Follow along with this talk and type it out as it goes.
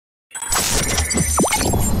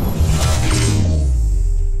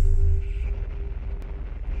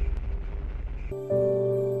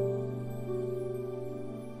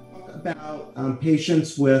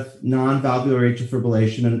patients with non-valvular atrial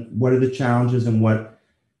fibrillation and what are the challenges and what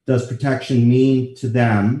does protection mean to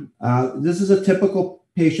them. This is a typical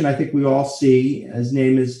patient I think we all see. His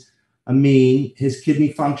name is Amin. His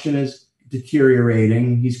kidney function is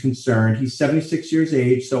deteriorating. He's concerned. He's 76 years of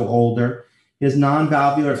age, so older. He has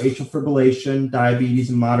non-valvular atrial fibrillation, diabetes,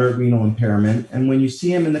 and moderate renal impairment. And when you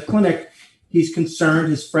see him in the clinic, he's concerned.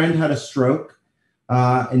 His friend had a stroke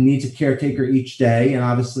and needs a caretaker each day. And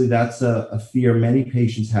obviously that's a fear many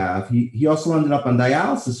patients have. He also ended up on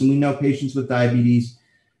dialysis, and we know patients with diabetes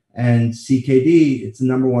and CKD, it's the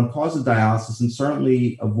number one cause of dialysis, and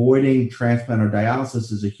certainly avoiding transplant or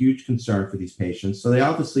dialysis is a huge concern for these patients. So they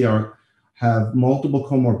obviously have multiple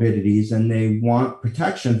comorbidities, and they want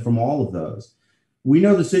protection from all of those. We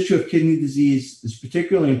know this issue of kidney disease is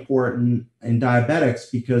particularly important in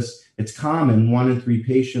diabetics because it's common. 1 in 3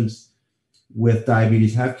 patients with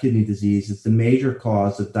diabetes have kidney disease. It's the major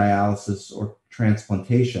cause of dialysis or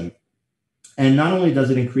transplantation. And not only does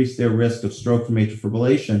it increase their risk of stroke from atrial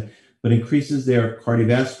fibrillation, but increases their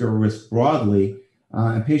cardiovascular risk broadly.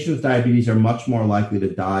 And patients with diabetes are much more likely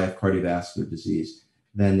to die of cardiovascular disease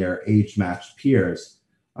than their age-matched peers.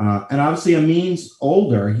 And obviously, Amin's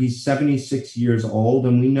older. He's 76 years old,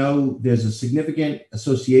 and we know there's a significant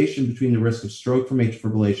association between the risk of stroke from atrial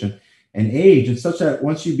fibrillation and age. It's such that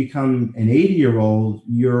once you become an 80-year-old,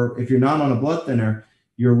 if you're not on a blood thinner,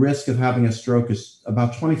 your risk of having a stroke is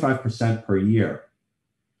about 25% per year.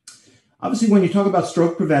 Obviously, when you talk about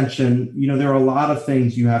stroke prevention, there are a lot of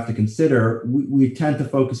things you have to consider. We tend to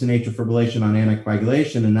focus in atrial fibrillation on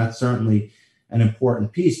anticoagulation, and that's certainly an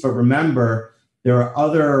important piece. But remember, there are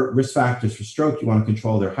other risk factors for stroke. You want to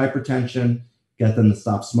control their hypertension, get them to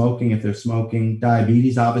stop smoking if they're smoking.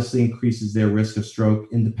 Diabetes obviously increases their risk of stroke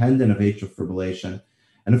independent of atrial fibrillation.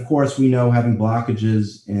 And of course, we know having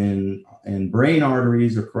blockages in brain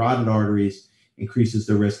arteries or carotid arteries increases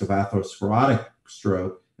the risk of atherosclerotic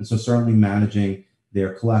stroke. And so certainly managing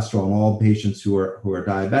their cholesterol, and all patients who are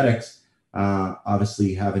diabetics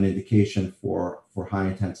obviously have an indication for high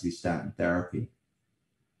intensity statin therapy.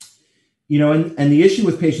 And the issue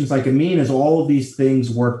with patients like Amin is all of these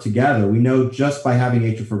things work together. We know just by having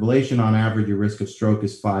atrial fibrillation, on average, your risk of stroke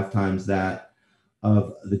is 5 times that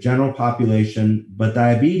of the general population, but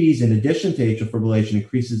diabetes, in addition to atrial fibrillation,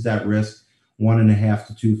 increases that risk 1.5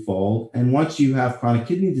 to 2-fold. And once you have chronic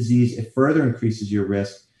kidney disease, it further increases your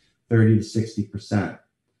risk 30 to 60%.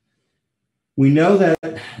 We know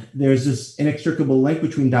that there's this inextricable link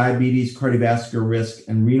between diabetes, cardiovascular risk,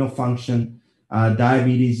 and renal function.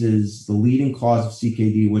 Diabetes is the leading cause of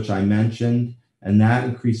CKD, which I mentioned, and that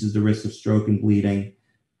increases the risk of stroke and bleeding.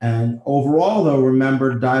 And overall, though,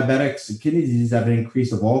 remember, diabetics and kidney disease have an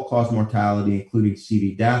increase of all-cause mortality, including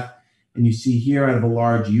CV death. And you see here out of a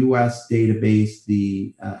large U.S. database,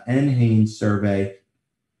 the NHANES survey,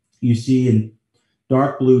 you see in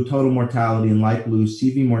dark blue total mortality and light blue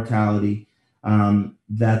CV mortality,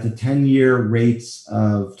 that the 10-year rates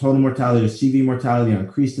of total mortality or CV mortality are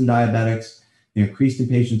increased in diabetics, they're increased in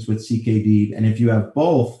patients with CKD. And if you have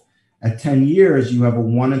both, at 10 years, you have a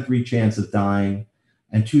 1 in 3 chance of dying,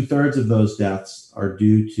 and 2/3 of those deaths are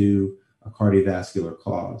due to a cardiovascular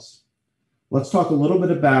cause. Let's talk a little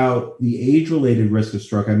bit about the age-related risk of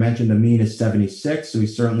stroke. I mentioned Amin is 76, so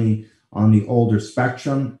he's certainly on the older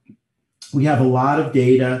spectrum. We have a lot of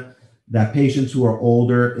data that patients who are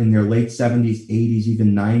older, in their late 70s, 80s,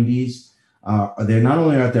 even 90s, they're not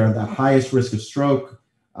only at the highest risk of stroke,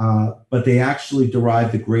 but they actually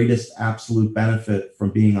derive the greatest absolute benefit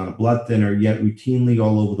from being on a blood thinner, yet routinely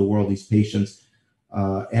all over the world, these patients,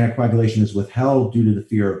 anticoagulation is withheld due to the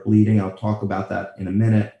fear of bleeding. I'll talk about that in a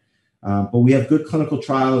minute. But we have good clinical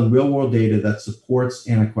trial and real-world data that supports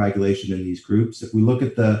anticoagulation in these groups. If we look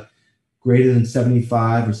at the greater than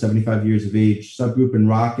 75 or 75 years of age subgroup in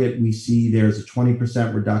ROCKET, we see there's a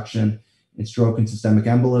 20% reduction in stroke and systemic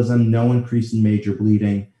embolism, no increase in major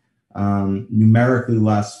bleeding, numerically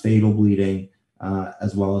less fatal bleeding,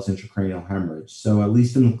 as well as intracranial hemorrhage. So at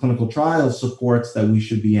least in the clinical trials, supports that we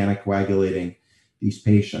should be anticoagulating these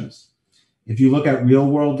patients. If you look at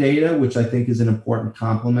real-world data, which I think is an important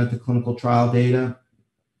complement to clinical trial data,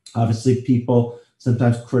 obviously people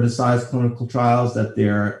sometimes criticize clinical trials that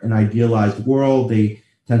they're an idealized world. They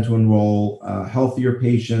tend to enroll healthier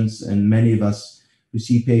patients, and many of us who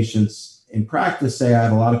see patients in practice say, I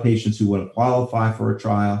have a lot of patients who wouldn't qualify for a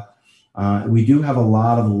trial. We do have a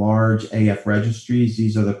lot of large AF registries.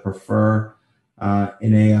 These are the prefer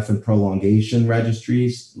in AF and prolongation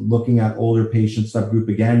registries. Looking at older patient subgroup,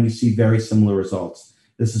 again, we see very similar results.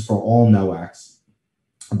 This is for all NOACs,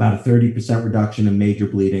 about a 30% reduction in major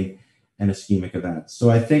bleeding and ischemic events.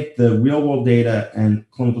 So I think the real world data and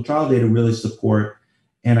clinical trial data really support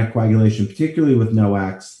anticoagulation, particularly with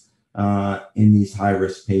NOACs in these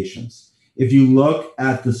high-risk patients. If you look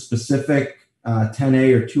at the specific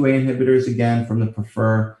 10A or 2A inhibitors, again, from the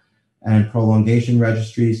PREFER and prolongation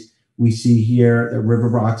registries, we see here that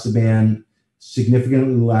rivaroxaban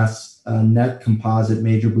significantly less net composite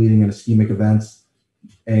major bleeding and ischemic events,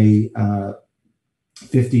 a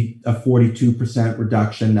 42%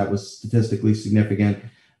 reduction that was statistically significant,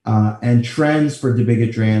 and trends for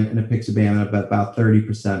dabigatran and apixaban of about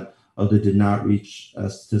 30%, although did not reach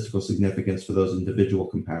statistical significance for those individual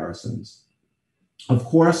comparisons. Of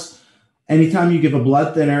course, anytime you give a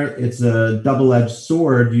blood thinner, it's a double-edged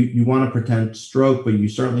sword. You want to prevent stroke, but you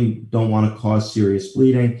certainly don't want to cause serious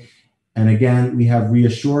bleeding. And again, we have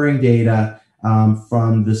reassuring data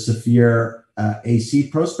from the SAPHIR AC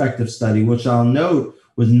prospective study, which I'll note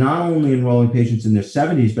was not only enrolling patients in their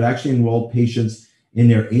 70s, but actually enrolled patients in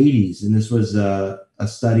their 80s. And this was a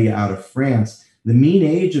study out of France. The mean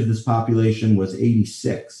age of this population was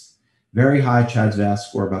 86. Very high CHA2DS2-VASc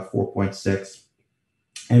score, about 4.6.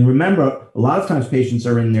 And remember, a lot of times patients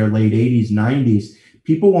are in their late 80s, 90s.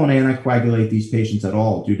 People won't anticoagulate these patients at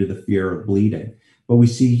all due to the fear of bleeding. But we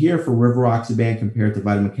see here for rivaroxaban compared to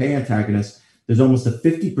vitamin K antagonists, there's almost a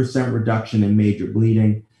 50% reduction in major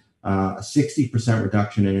bleeding, a 60%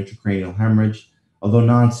 reduction in intracranial hemorrhage, although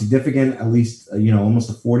non-significant, at least almost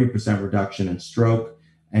a 40% reduction in stroke,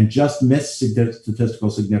 and just missed statistical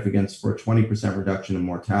significance for a 20% reduction in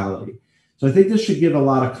mortality. So I think this should give a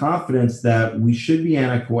lot of confidence that we should be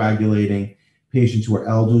anticoagulating patients who are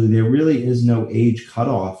elderly. There really is no age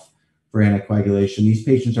cutoff for anticoagulation. These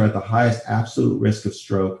patients are at the highest absolute risk of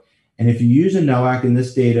stroke. And if you use a NOAC, in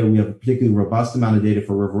this data, we have a particularly robust amount of data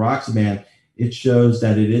for rivaroxaban, it shows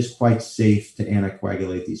that it is quite safe to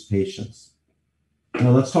anticoagulate these patients. Now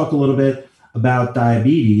let's talk a little bit about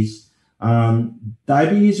diabetes.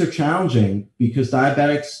 Diabetes are challenging because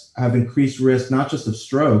diabetics have increased risk, not just of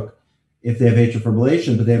stroke if they have atrial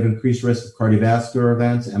fibrillation, but they have increased risk of cardiovascular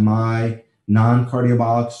events, MI,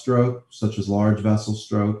 non-cardiobolic stroke, such as large vessel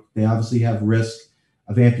stroke. They obviously have risk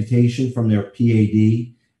of amputation from their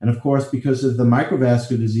PAD. And of course, because of the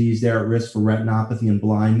microvascular disease, they're at risk for retinopathy and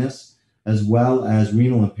blindness, as well as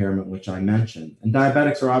renal impairment, which I mentioned. And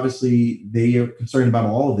diabetics are obviously, they are concerned about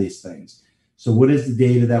all of these things. So what is the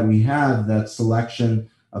data that we have that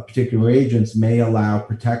selection of particular agents may allow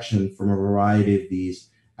protection from a variety of these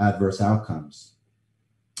adverse outcomes?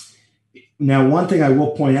 Now, one thing I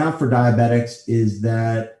will point out for diabetics is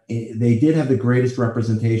that they did have the greatest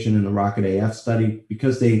representation in the ROCKET-AF study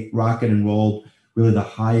because ROCKET enrolled really the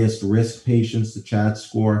highest risk patients. The CHA2DS2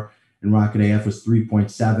 score in ROCKET-AF was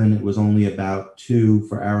 3.7. It was only about 2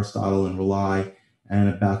 for Aristotle and RELY, and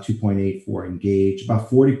about 2.8 for ENGAGE. About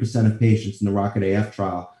 40% of patients in the ROCKET-AF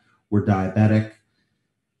trial were diabetic.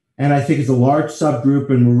 And I think it's a large subgroup,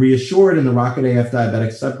 and we're reassured in the ROCKET-AF diabetic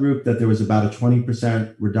subgroup that there was about a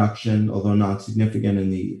 20% reduction, although not significant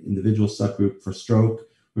in the individual subgroup for stroke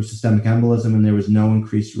or systemic embolism, and there was no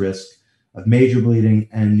increased risk of major bleeding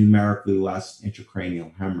and numerically less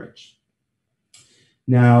intracranial hemorrhage.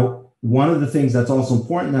 Now, one of the things that's also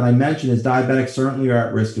important that I mentioned is diabetics certainly are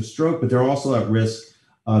at risk of stroke, but they're also at risk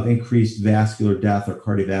of increased vascular death or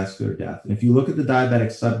cardiovascular death. And if you look at the diabetic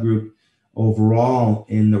subgroup overall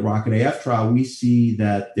in the ROCKET-AF trial, we see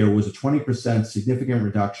that there was a 20% significant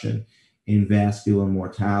reduction in vascular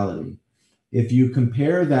mortality. If you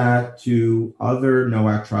compare that to other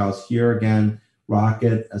NOAC trials, here again,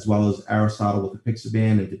 ROCKET, as well as Aristotle with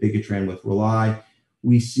apixaban and dabigatran with RELY,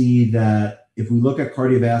 we see that if we look at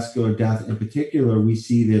cardiovascular death in particular, we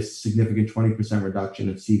see this significant 20% reduction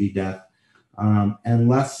in CV death and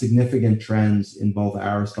less significant trends in both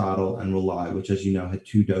Aristotle and RELY, which, as you know, had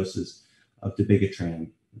 2 doses of dabigatran.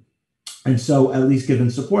 And so at least given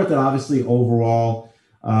support that obviously overall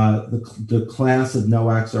the class of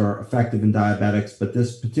NOACs are effective in diabetics, but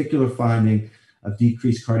this particular finding of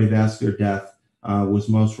decreased cardiovascular death was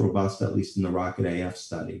most robust, at least in the ROCKET-AF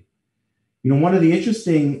study. One of the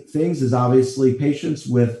interesting things is obviously patients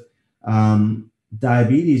with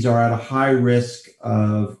diabetes are at a high risk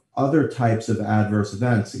of other types of adverse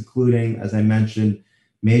events, including, as I mentioned,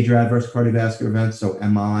 major adverse cardiovascular events, so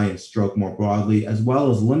MI and stroke more broadly, as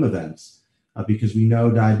well as limb events, because we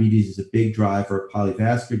know diabetes is a big driver of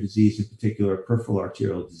polyvascular disease, in particular peripheral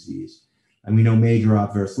arterial disease. And we know major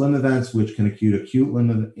adverse limb events, which can acute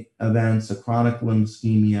limb events, a chronic limb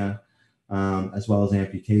ischemia, as well as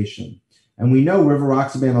amputation. And we know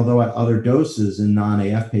rivaroxaban, although at other doses in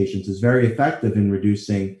non-AF patients, is very effective in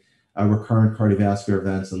reducing recurrent cardiovascular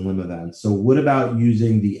events and limb events. So what about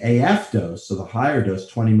using the AF dose, so the higher dose,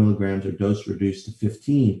 20 milligrams, or dose reduced to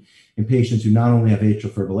 15, in patients who not only have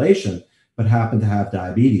atrial fibrillation, but happen to have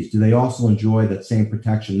diabetes? Do they also enjoy that same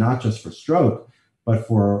protection, not just for stroke, but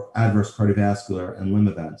for adverse cardiovascular and limb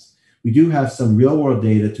events? We do have some real-world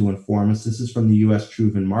data to inform us. This is from the US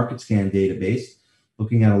TRUVAN Market Scan database,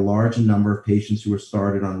 looking at a large number of patients who were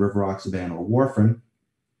started on rivaroxaban or warfarin.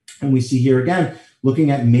 And we see here again, looking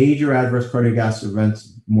at major adverse cardiovascular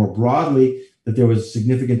events more broadly, that there was a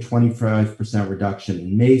significant 25% reduction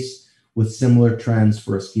in MACE, with similar trends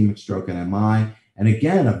for ischemic stroke and MI. And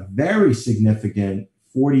again, a very significant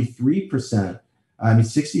 63%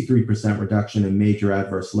 reduction in major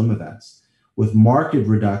adverse limb events, with marked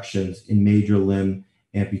reductions in major limb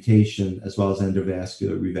amputation as well as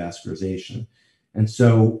endovascular revascularization. And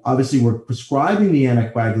so obviously we're prescribing the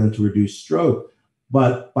anticoagulant to reduce stroke,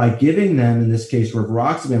 but by giving them, in this case,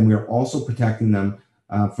 rivaroxaban, we are also protecting them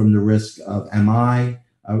from the risk of MI,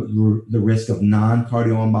 the risk of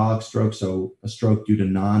non-cardioembolic stroke, so a stroke due to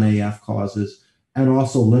non-AF causes, and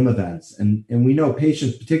also limb events. And we know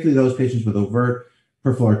patients, particularly those patients with overt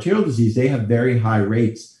peripheral arterial disease, they have very high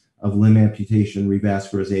rates of limb amputation,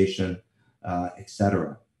 revascularization, et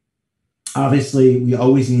cetera. Obviously, we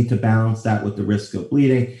always need to balance that with the risk of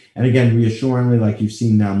bleeding. And again, reassuringly, like you've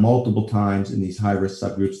seen now multiple times in these high-risk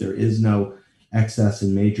subgroups, there is no excess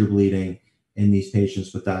in major bleeding in these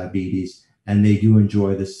patients with diabetes, and they do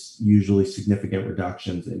enjoy this usually significant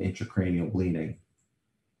reductions in intracranial bleeding.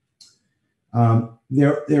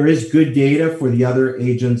 There is good data for the other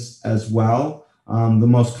agents as well. The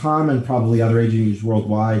most common, probably, other agent used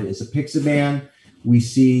worldwide is apixaban. We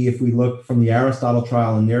see, if we look from the Aristotle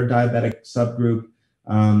trial in their diabetic subgroup,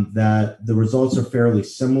 that the results are fairly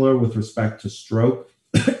similar with respect to stroke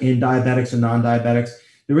in diabetics and non-diabetics.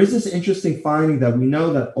 There is this interesting finding that we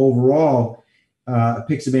know that overall,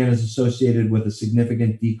 apixaban is associated with a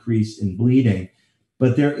significant decrease in bleeding,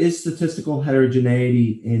 but there is statistical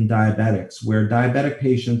heterogeneity in diabetics, where diabetic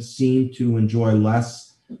patients seem to enjoy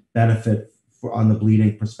less benefit on the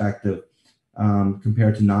bleeding perspective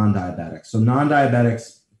compared to non-diabetics. So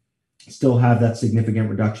non-diabetics still have that significant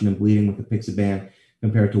reduction in bleeding with apixaban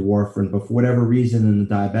compared to warfarin, but for whatever reason in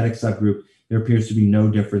the diabetic subgroup, there appears to be no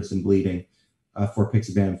difference in bleeding for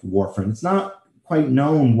apixaban and for warfarin. It's not quite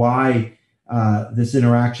known why this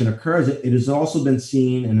interaction occurs. It has also been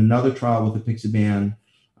seen in another trial with apixaban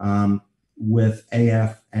with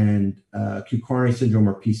AF and acute coronary syndrome,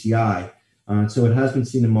 or PCI. So it has been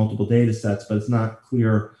seen in multiple data sets, but it's not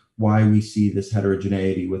clear why we see this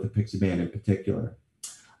heterogeneity with apixaban in particular.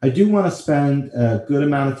 I do want to spend a good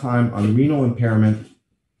amount of time on renal impairment,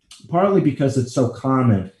 partly because it's so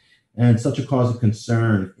common and such a cause of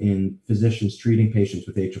concern in physicians treating patients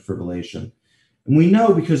with atrial fibrillation. And we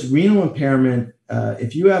know, because renal impairment,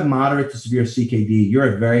 if you have moderate to severe CKD,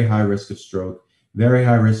 you're at very high risk of stroke, very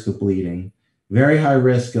high risk of bleeding, very high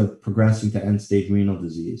risk of progressing to end-stage renal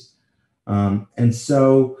disease. And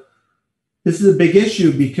so this is a big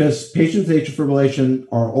issue because patients with atrial fibrillation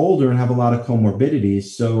are older and have a lot of comorbidities.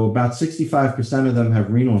 So about 65% of them have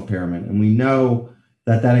renal impairment. And we know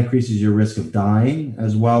that that increases your risk of dying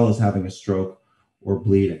as well as having a stroke or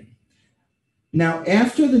bleeding. Now,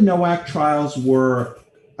 after the NOAC trials were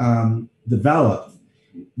developed,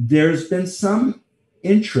 there's been some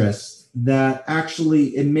interest that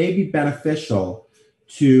actually it may be beneficial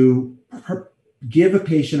to give a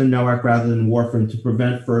patient a NOAC rather than warfarin to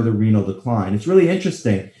prevent further renal decline. It's really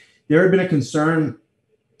interesting. There had been a concern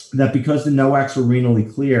that because the NOACs were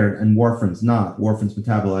renally cleared and warfarin's not, warfarin's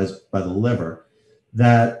metabolized by the liver,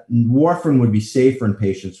 that warfarin would be safer in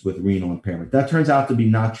patients with renal impairment. That turns out to be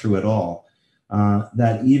not true at all.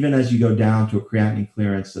 That even as you go down to a creatinine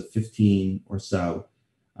clearance of 15 or so,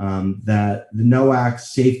 that the NOAC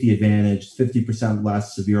safety advantage, 50%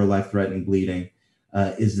 less severe life-threatening bleeding,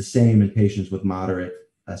 is the same in patients with moderate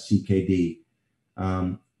CKD.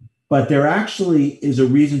 But there actually is a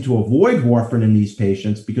reason to avoid warfarin in these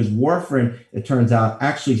patients, because warfarin, it turns out,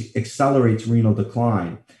 actually accelerates renal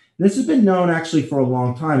decline. This has been known actually for a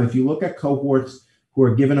long time. If you look at cohorts who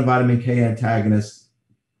are given a vitamin K antagonist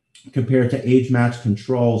compared to age-matched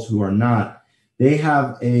controls who are not, they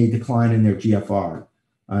have a decline in their GFR,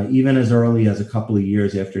 even as early as a couple of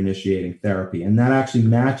years after initiating therapy. And that actually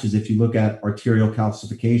matches, if you look at arterial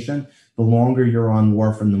calcification, the longer you're on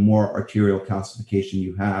warfarin, the more arterial calcification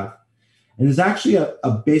you have. And there's actually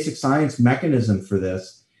a basic science mechanism for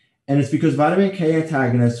this. And it's because vitamin K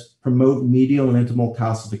antagonists promote medial and intimal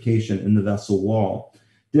calcification in the vessel wall.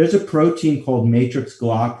 There's a protein called matrix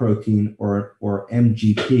GLA protein, or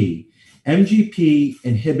MGP. MGP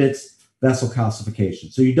inhibits vessel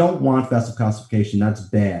calcification. So you don't want vessel calcification. That's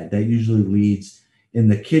bad. That usually leads in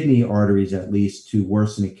the kidney arteries, at least, to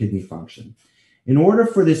worsening kidney function. In order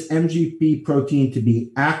for this MGP protein to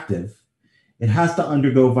be active, it has to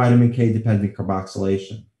undergo vitamin K dependent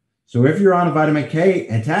carboxylation. So if you're on a vitamin K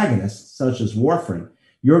antagonist, such as warfarin,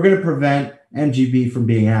 you're going to prevent MGP from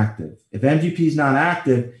being active. If MGP is not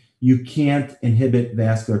active, you can't inhibit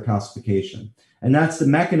vascular calcification. And that's the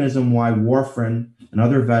mechanism why warfarin and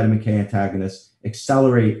other vitamin K antagonists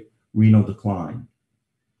accelerate renal decline.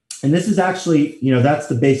 And this is actually, that's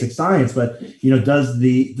the basic science, but, does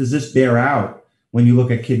this bear out when you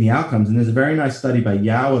look at kidney outcomes? And there's a very nice study by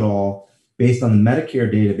Yao et al. Based on the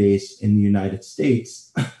Medicare database in the United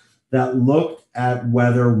States that looked at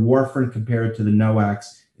whether warfarin compared to the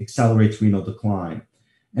NOACs accelerates renal decline.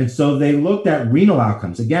 And so they looked at renal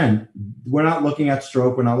outcomes. Again, we're not looking at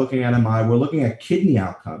stroke, we're not looking at MI, we're looking at kidney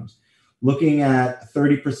outcomes, looking at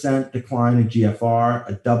 30% decline in GFR,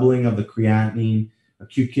 a doubling of the creatinine,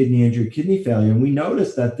 acute kidney injury, kidney failure. And we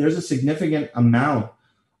noticed that there's a significant amount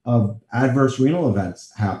of adverse renal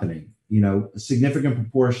events happening, a significant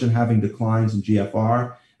proportion having declines in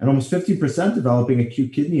GFR, and almost 50% developing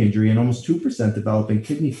acute kidney injury and almost 2% developing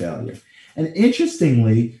kidney failure. And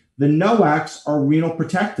interestingly, the NOACs are renal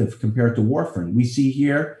protective compared to warfarin. We see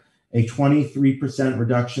here a 23%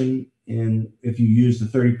 reduction if you use the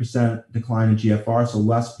 30% decline in GFR, so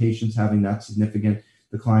less patients having that significant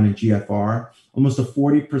decline in GFR, almost a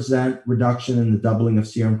 40% reduction in the doubling of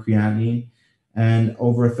serum creatinine, and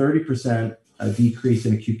over a 30% decrease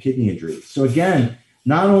in acute kidney injury. So again,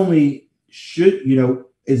 not only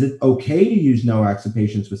is it okay to use NOACs in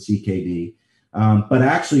patients with CKD, but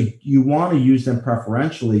actually you want to use them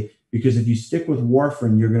preferentially, because if you stick with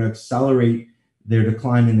warfarin, you're going to accelerate their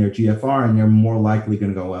decline in their GFR, and they're more likely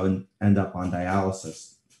going to go out and end up on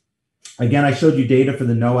dialysis. Again, I showed you data for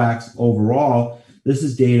the NOACs overall. This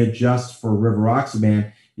is data just for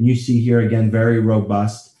rivaroxaban, and you see here again very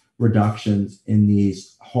robust reductions in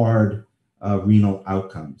these hard renal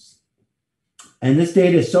outcomes. And this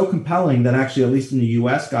data is so compelling that actually, at least in the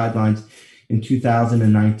US guidelines in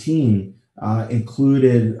 2019,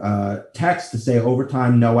 included text to say over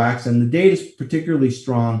time NOACs, and the data is particularly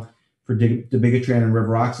strong for dabigatran and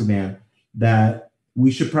rivaroxaban, that we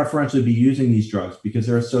should preferentially be using these drugs because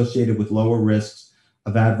they're associated with lower risks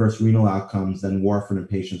of adverse renal outcomes than warfarin in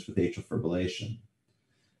patients with atrial fibrillation.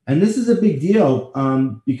 And this is a big deal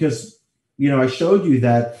because, I showed you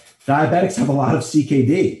that diabetics have a lot of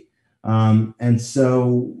CKD. And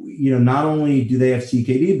so, not only do they have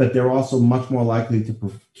CKD, but they're also much more likely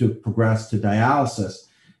to progress to dialysis.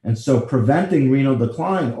 And so preventing renal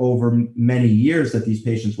decline over many years that these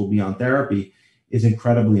patients will be on therapy is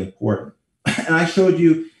incredibly important. And I showed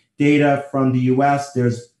you data from the US.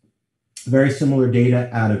 There's very similar data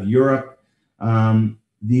out of Europe.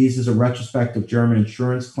 These is a retrospective German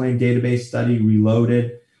insurance claim database study,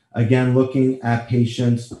 Reloaded. Again, looking at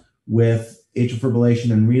patients with atrial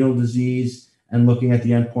fibrillation and renal disease, and looking at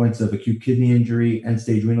the endpoints of acute kidney injury,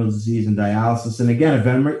 end-stage renal disease, and dialysis. And again,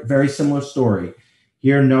 a very similar story.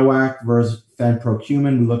 Here, NOAC versus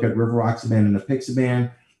fenprocumin. We look at rivaroxaban and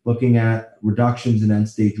apixaban, looking at reductions in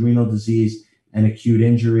end-stage renal disease and acute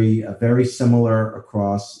injury, very similar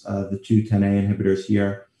across the two 10A inhibitors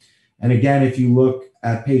here. And again, if you look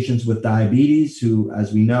at patients with diabetes, who,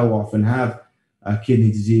 as we know, often have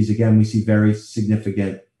kidney disease, again, we see very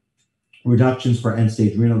significant reductions for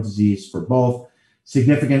end-stage renal disease for both,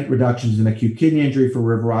 significant reductions in acute kidney injury for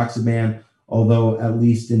rivaroxaban, although at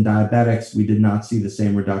least in diabetics, we did not see the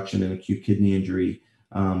same reduction in acute kidney injury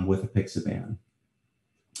with apixaban.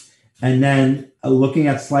 And then looking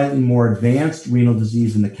at slightly more advanced renal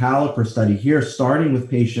disease in the CALIPER study here, starting with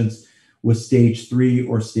patients with stage 3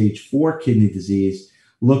 or stage 4 kidney disease,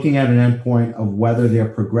 looking at an endpoint of whether they're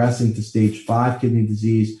progressing to stage 5 kidney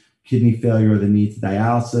disease, kidney failure, or the need to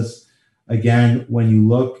dialysis. Again, when you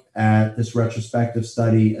look at this retrospective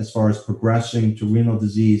study as far as progression to renal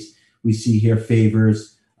disease, we see here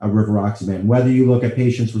favors rivaroxaban. Whether you look at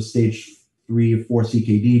patients with stage 3 or 4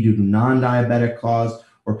 CKD due to non-diabetic cause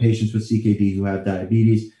or patients with CKD who have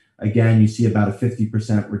diabetes, again, you see about a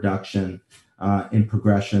 50% reduction in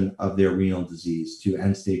progression of their renal disease to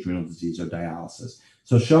end-stage renal disease or dialysis.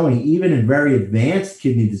 So showing even in very advanced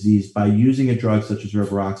kidney disease, by using a drug such as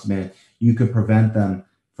rivaroxaban, you can prevent them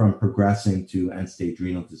from progressing to end-stage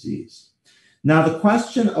renal disease. Now, the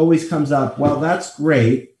question always comes up, well, that's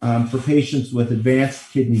great for patients with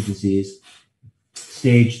advanced kidney disease,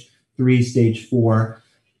 stage 3, stage 4,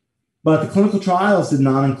 but the clinical trials did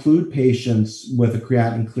not include patients with a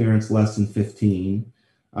creatinine clearance less than 15,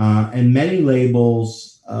 and many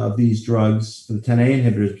labels of these drugs, the 10A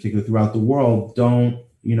inhibitors, particularly throughout the world, don't,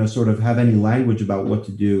 sort of have any language about what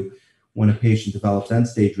to do when a patient develops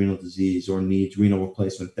end-stage renal disease or needs renal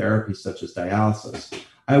replacement therapy, such as dialysis.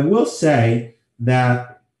 I will say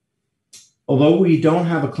that although we don't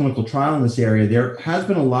have a clinical trial in this area, there has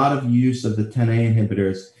been a lot of use of the 10A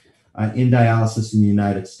inhibitors in dialysis in the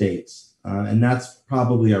United States. And that's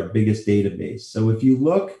probably our biggest database. So if you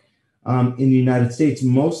look in the United States,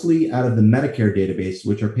 mostly out of the Medicare database,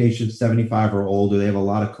 which are patients 75 or older, they have a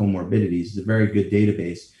lot of comorbidities. It's a very good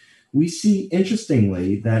database. We see,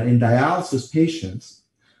 interestingly, that in dialysis patients,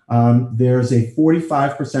 there's a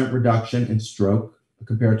 45% reduction in stroke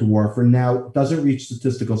compared to warfarin. Now, it doesn't reach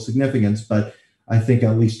statistical significance, but I think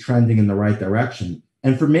at least trending in the right direction.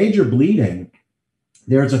 And for major bleeding,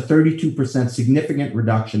 there's a 32% significant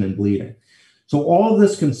reduction in bleeding. So all of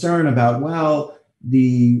this concern about, well,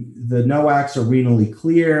 the NOACs are renally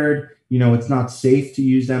cleared, it's not safe to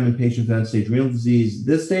use them in patients with end-stage renal disease.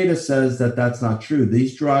 This data says that that's not true.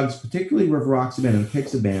 These drugs, particularly rivaroxaban and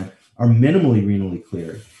apixaban, are minimally renally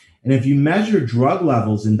cleared. And if you measure drug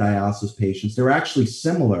levels in dialysis patients, they're actually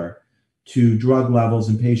similar to drug levels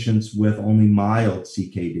in patients with only mild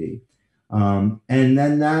CKD. And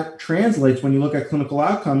then that translates when you look at clinical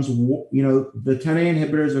outcomes, the 10A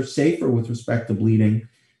inhibitors are safer with respect to bleeding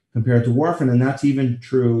compared to warfarin, and that's even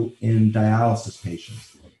true in dialysis patients.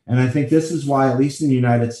 And I think this is why, at least in the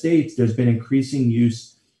United States, there's been increasing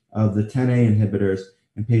use of the 10A inhibitors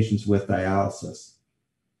in patients with dialysis.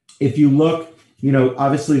 If you look,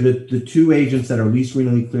 obviously the two agents that are least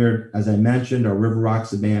renally cleared, as I mentioned, are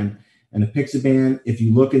rivaroxaban and apixaban. If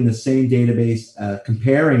you look in the same database,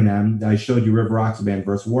 comparing them, I showed you rivaroxaban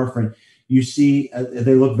versus warfarin, you see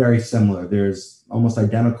they look very similar. There's almost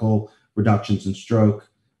identical reductions in stroke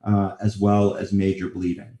as well as major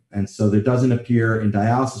bleeding. And so there doesn't appear in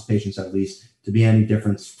dialysis patients, at least, to be any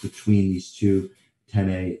difference between these two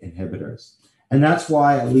 10A inhibitors. And that's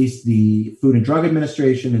why at least the Food and Drug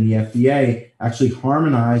Administration and the FDA actually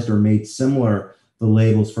harmonized or made similar the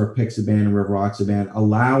labels for apixaban and rivaroxaban,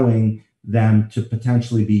 allowing them to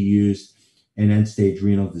potentially be used in end-stage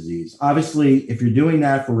renal disease. Obviously, if you're doing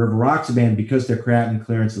that for rivaroxaban, because their creatinine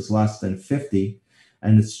clearance is less than 50,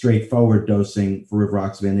 and it's straightforward dosing for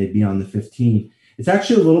rivaroxaban, they'd be on the 15. It's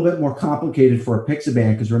actually a little bit more complicated for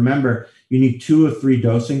apixaban because remember, you need 2 of 3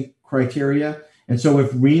 dosing criteria. And so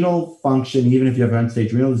if renal function, even if you have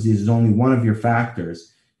end-stage renal disease, is only one of your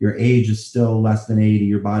factors, your age is still less than 80,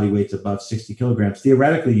 your body weight's above 60 kilograms,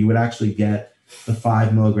 theoretically, you would actually get the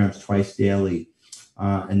 5 milligrams twice daily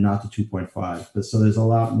and not the 2.5. But so there's a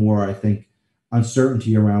lot more, I think,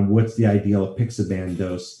 uncertainty around what's the ideal apixaban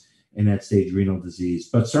dose in end-stage renal disease.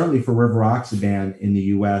 But certainly for rivaroxaban in the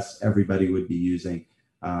US, everybody would be using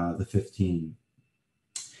the 15.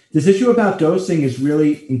 This issue about dosing is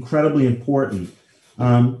really incredibly important.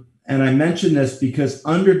 And I mention this because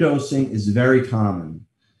underdosing is very common.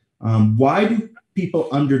 Why do people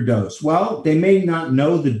underdose? Well, they may not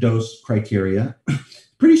know the dose criteria.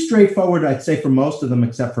 Pretty straightforward, I'd say, for most of them,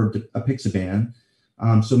 except for apixaban.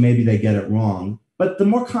 So maybe they get it wrong. But the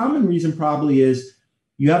more common reason probably is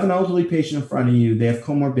you have an elderly patient in front of you, they have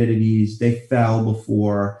comorbidities, they fell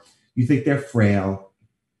before, you think they're frail.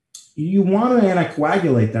 You want to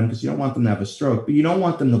anticoagulate them because you don't want them to have a stroke, but you don't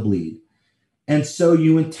want them to bleed. And so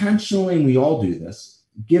you intentionally, and we all do this,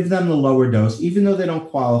 give them the lower dose, even though they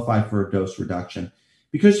don't qualify for a dose reduction,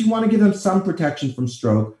 because you want to give them some protection from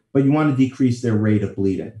stroke, but you want to decrease their rate of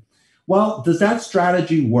bleeding. Well, does that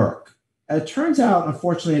strategy work? It turns out,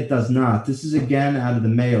 unfortunately, it does not. This is again out of the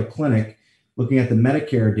Mayo Clinic, looking at the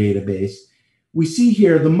Medicare database. We see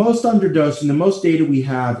here the most underdosing, the most data we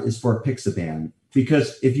have is for apixaban,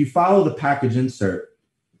 because if you follow the package insert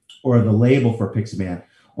or the label for apixaban,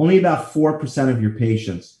 only about 4% of your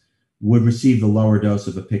patients would receive the lower dose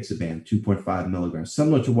of apixaban, 2.5 milligrams,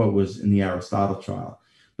 similar to what was in the Aristotle trial.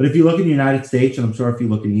 But if you look in the United States, and I'm sure if you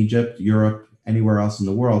look in Egypt, Europe, anywhere else in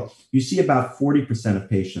the world, you see about 40% of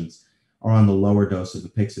patients are on the lower dose of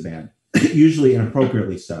apixaban, usually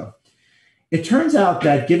inappropriately so. It turns out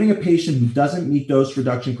that giving a patient who doesn't meet dose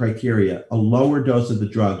reduction criteria a lower dose of the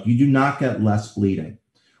drug, you do not get less bleeding,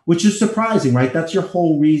 which is surprising, right? That's your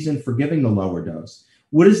whole reason for giving the lower dose.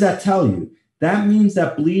 What does that tell you? That means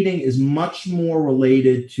that bleeding is much more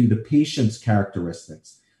related to the patient's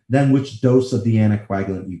characteristics than which dose of the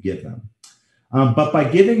anticoagulant you give them. But by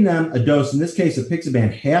giving them a dose, in this case,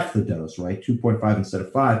 apixaban, half the dose, right, 2.5 instead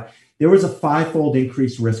of 5, there was a 5-fold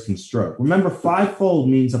increased risk in stroke. Remember, 5-fold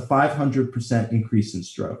means a 500% increase in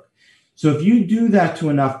stroke. So if you do that to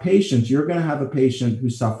enough patients, you're going to have a patient who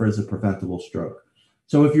suffers a preventable stroke.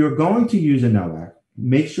 So if you're going to use a NOAC,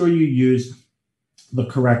 make sure you use the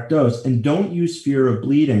correct dose, and don't use fear of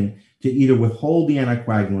bleeding to either withhold the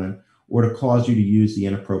anticoagulant or to cause you to use the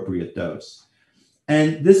inappropriate dose.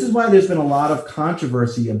 And this is why there's been a lot of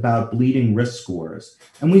controversy about bleeding risk scores.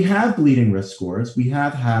 And we have bleeding risk scores. We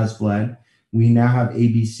have HAS-BLED. We now have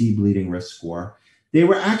ABC bleeding risk score. They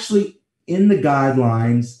were actually in the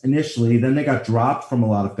guidelines initially, then they got dropped from a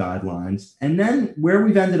lot of guidelines. And then where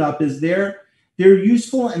we've ended up is they're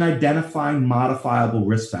useful in identifying modifiable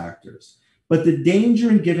risk factors. But the danger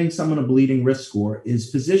in giving someone a bleeding risk score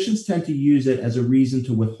is physicians tend to use it as a reason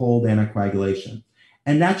to withhold anticoagulation.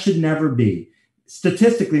 And that should never be.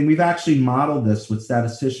 Statistically, and we've actually modeled this with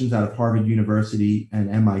statisticians out of Harvard University and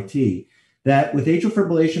MIT, that with atrial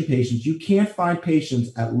fibrillation patients, you can't find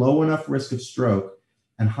patients at low enough risk of stroke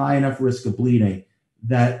and high enough risk of bleeding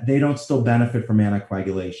that they don't still benefit from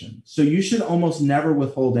anticoagulation. So you should almost never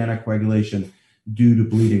withhold anticoagulation due to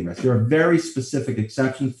bleeding risk. There are very specific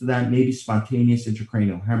exceptions to that, maybe spontaneous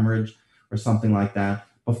intracranial hemorrhage or something like that.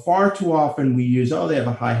 But far too often we use, they have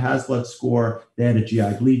a high HAS-BLED score, they had a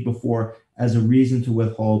GI bleed before, as a reason to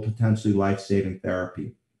withhold potentially life-saving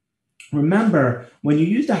therapy. Remember, when you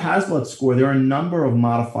use the HAS-BLED score, there are a number of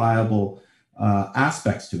modifiable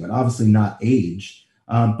aspects to it. Obviously not age,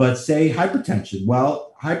 but say hypertension.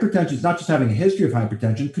 Well, hypertension is not just having a history of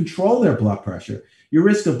hypertension, control their blood pressure. Your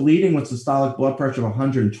risk of bleeding with systolic blood pressure of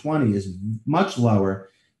 120 is much lower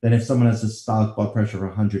than if someone has a systolic blood pressure of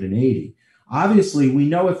 180. Obviously, we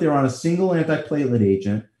know if they're on a single antiplatelet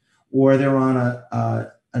agent or they're on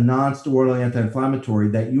a non-steroidal anti-inflammatory,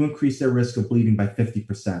 that you increase their risk of bleeding by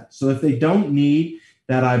 50%. So if they don't need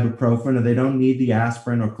that ibuprofen or they don't need the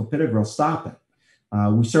aspirin or clopidogrel, stop it.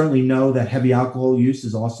 We certainly know that heavy alcohol use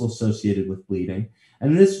is also associated with bleeding.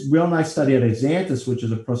 And in this real nice study at Exantis, which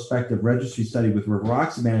is a prospective registry study with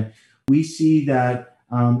rivaroxaban, we see that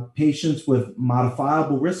patients with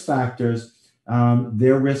modifiable risk factors,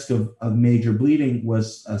 their risk of major bleeding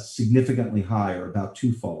was significantly higher, about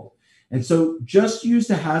twofold. And so just use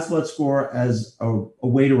the HAS-BLED score as a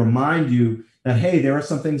way to remind you that, hey, there are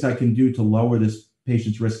some things I can do to lower this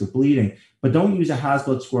patient's risk of bleeding, but don't use a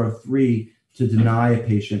HAS-BLED score of 3 to deny a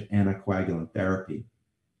patient anticoagulant therapy.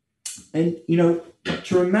 And,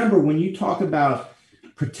 to remember, when you talk about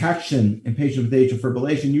protection in patients with atrial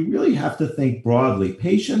fibrillation, you really have to think broadly.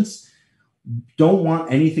 Patients don't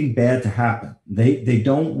want anything bad to happen. They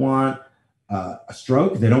don't want a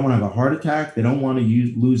stroke. They don't want to have a heart attack. They don't want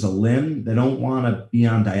to lose a limb. They don't want to be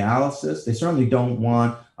on dialysis. They certainly don't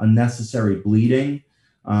want unnecessary bleeding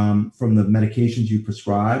from the medications you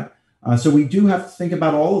prescribe. So we do have to think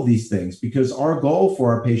about all of these things, because our goal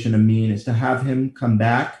for our patient Amin is to have him come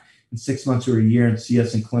back in 6 months or a year and see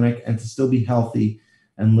us in clinic and to still be healthy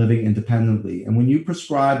and living independently. And when you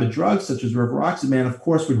prescribe a drug such as rivaroxaban, of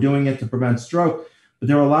course, we're doing it to prevent stroke, but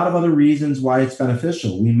there are a lot of other reasons why it's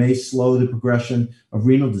beneficial. We may slow the progression of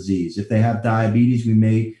renal disease. If they have diabetes, we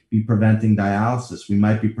may be preventing dialysis. We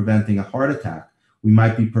might be preventing a heart attack. We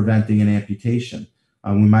might be preventing an amputation.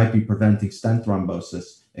 We might be preventing stent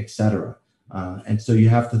thrombosis, et cetera. And so you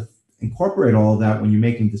have to incorporate all of that when you're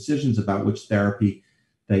making decisions about which therapy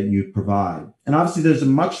that you provide. And obviously, there's a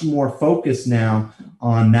much more focus now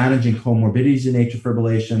on managing comorbidities in atrial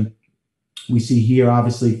fibrillation. We see here,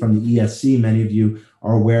 obviously, from the ESC, many of you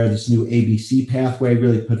are aware of this new ABC pathway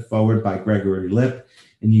really put forward by Gregory Lip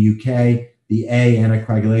in the UK, the A,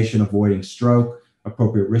 anticoagulation, avoiding stroke,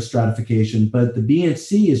 appropriate risk stratification. But the B and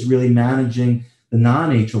C is really managing the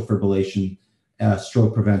non-atrial fibrillation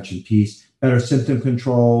stroke prevention piece, better symptom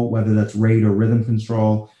control, whether that's rate or rhythm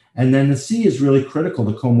control. And then the C is really critical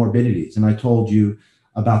to comorbidities. And I told you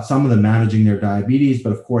about some of them, managing their diabetes,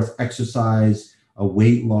 but of course, exercise,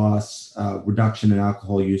 weight loss, reduction in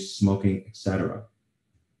alcohol use, smoking, et cetera.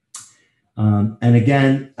 And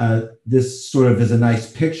again, this sort of is a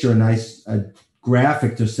nice picture, a nice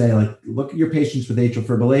graphic to say, like, look at your patients with atrial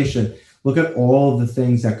fibrillation, look at all of the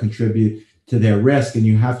things that contribute to their risk. And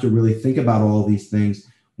you have to really think about all of these things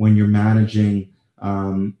when you're managing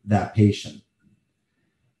that patient.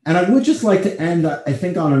 And I would just like to end, I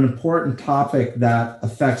think, on an important topic that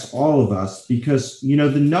affects all of us, because, the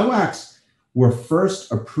NOACs were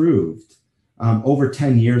first approved over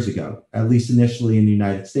 10 years ago, at least initially in the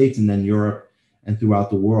United States and then Europe and throughout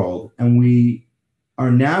the world. And we are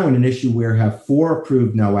now in an issue where we have 4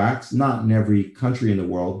 approved NOACs, not in every country in the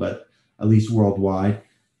world, but at least worldwide.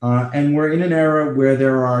 And we're in an era where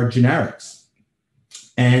there are generics.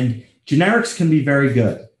 And generics can be very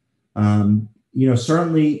good.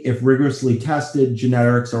 Certainly if rigorously tested,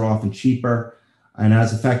 generics are often cheaper and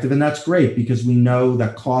as effective. And that's great, because we know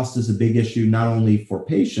that cost is a big issue, not only for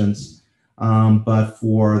patients, but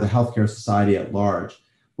for the healthcare society at large.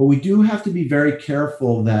 But we do have to be very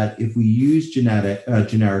careful that if we use generic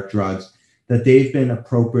drugs, that they've been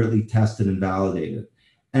appropriately tested and validated.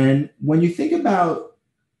 And when you think about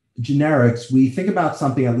generics, we think about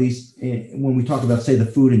something, at least when we talk about, say, the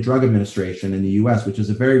Food and Drug Administration in the US, which is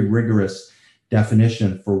a very rigorous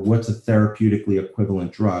definition for what's a therapeutically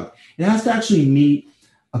equivalent drug. It has to actually meet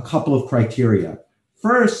a couple of criteria.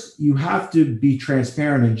 First, you have to be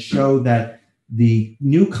transparent and show that the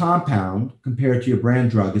new compound compared to your brand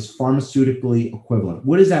drug is pharmaceutically equivalent.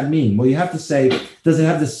 What does that mean? Well, you have to say, does it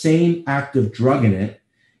have the same active drug in it?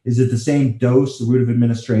 Is it the same dose, the route of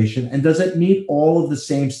administration? And does it meet all of the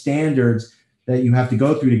same standards that you have to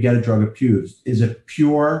go through to get a drug approved? Is it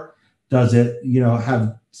pure? Does it,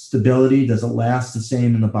 have stability? Does it last the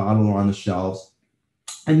same in the bottle or on the shelves?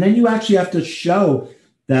 And then you actually have to show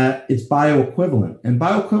that it's bioequivalent. And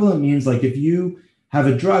bioequivalent means, like, if you have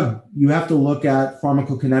a drug, you have to look at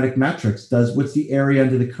pharmacokinetic metrics. What's the area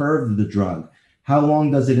under the curve of the drug? How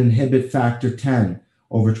long does it inhibit factor 10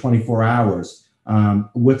 over 24 hours?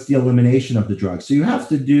 What's the elimination of the drug? So you have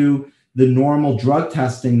to do the normal drug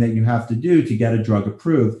testing that you have to do to get a drug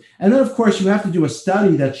approved. And then, of course, you have to do a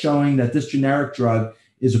study that's showing that this generic drug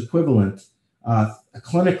is equivalent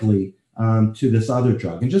clinically to this other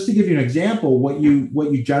drug. And just to give you an example, what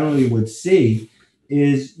you generally would see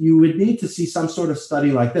is you would need to see some sort of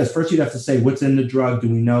study like this. First, you'd have to say, what's in the drug? Do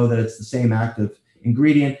we know that it's the same active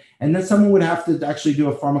ingredient? And then someone would have to actually do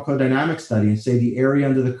a pharmacodynamic study and say the area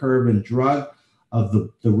under the curve in drug of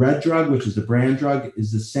the red drug, which is the brand drug,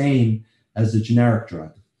 is the same as the generic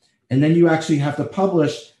drug. And then you actually have to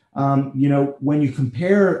publish, when you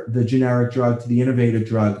compare the generic drug to the innovative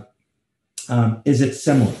drug, is it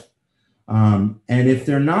similar? And if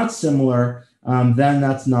they're not similar, then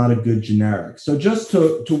that's not a good generic. So just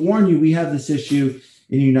to warn you, we have this issue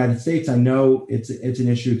in the United States. I know it's an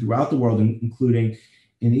issue throughout the world, including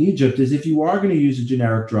in Egypt, is if you are going to use a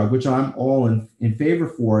generic drug, which I'm all in favor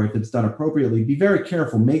for if it's done appropriately, be very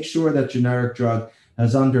careful. Make sure that generic drug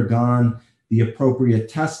has undergone the appropriate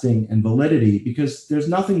testing and validity, because there's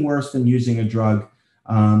nothing worse than using a drug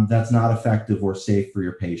that's not effective or safe for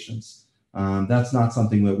your patients. That's not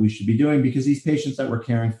something that we should be doing, because these patients that we're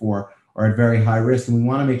caring for are at very high risk, and we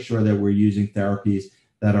want to make sure that we're using therapies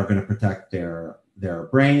that are going to protect their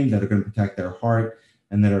brain, that are going to protect their heart,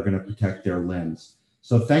 and that are going to protect their limbs.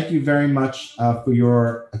 So thank you very much for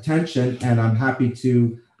your attention, and I'm happy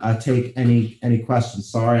to take any questions.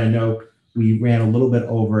 Sorry, I know we ran a little bit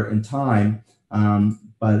over in time,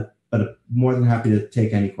 but more than happy to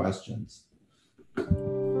take any questions.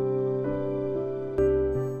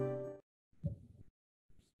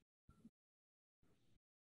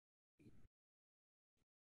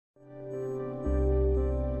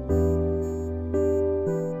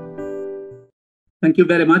 Thank you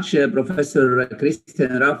very much, Professor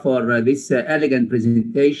Christian Raff, for this elegant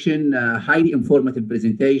presentation, highly informative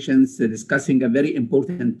presentations discussing a very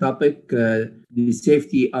important topic, the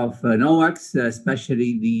safety of NOACs,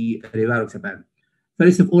 especially the rivaroxaban.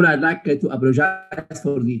 First of all, I'd like to apologize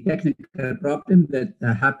for the technical problem that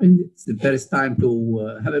happened. It's the first time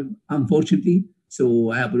to happen, unfortunately,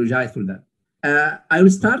 so I apologize for that. I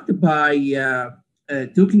will start by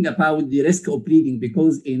talking about the risk of bleeding,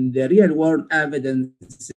 because in the real world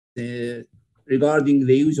evidence regarding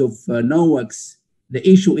the use of NOACs, the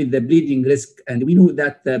issue is the bleeding risk. And we know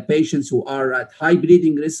that patients who are at high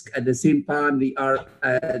bleeding risk, at the same time, they are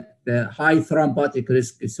at high thrombotic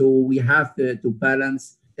risk. So we have to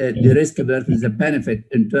balance the risk versus the benefit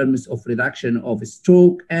in terms of reduction of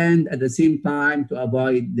stroke, and at the same time to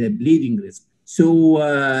avoid the bleeding risk. So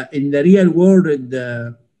in the real world,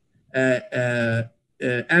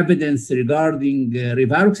 evidence regarding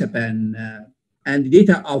rivaroxaban and the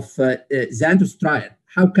data of Xanthos trial,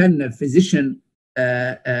 how can a physician,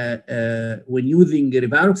 when using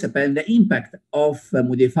rivaroxaban, the impact of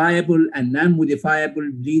modifiable and non-modifiable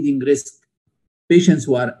bleeding risk? Patients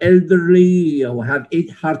who are elderly, who have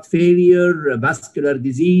heart failure, vascular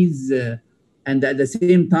disease, and at the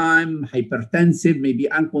same time hypertensive, maybe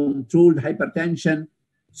uncontrolled hypertension.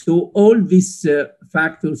 So all these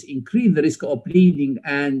factors increase the risk of bleeding,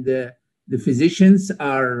 and the physicians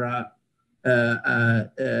are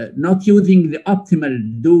not using the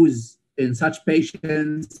optimal dose in such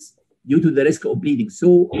patients due to the risk of bleeding.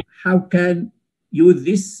 So how can you use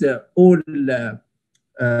this all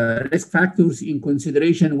risk factors in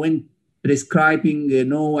consideration when prescribing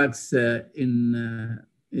NOACs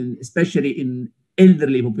especially in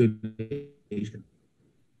elderly population?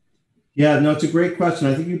 Yeah, no, it's a great question.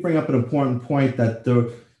 I think you bring up an important point that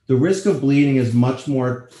the risk of bleeding is much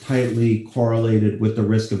more tightly correlated with the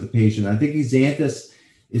risk of the patient. I think Xanthos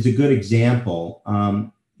is a good example.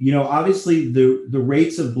 obviously the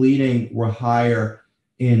rates of bleeding were higher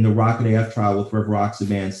in the ROCKET-AF trial with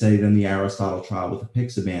rivaroxaban, say, than the Aristotle trial with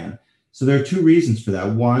apixaban. So there are two reasons for that.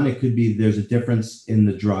 One, it could be there's a difference in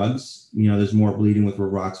the drugs. There's more bleeding with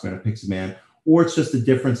rivaroxaban and apixaban, or it's just a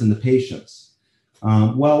difference in the patients.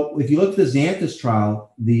 Well, if you look at the Xanthus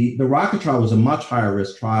trial, the ROCKET trial was a much higher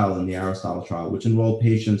risk trial than the Aristotle trial, which enrolled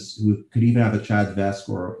patients who could even have a CHA2DS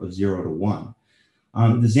score of 0 to 1.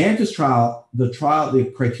 The Xanthus trial,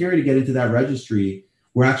 the criteria to get into that registry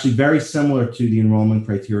were actually very similar to the enrollment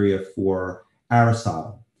criteria for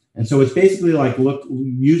Aristotle. And so it's basically like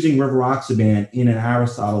using rivaroxaban in an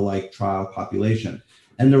Aristotle-like trial population.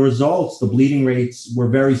 And the results, the bleeding rates, were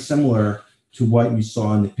very similar to what you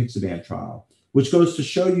saw in the apixaban trial, which goes to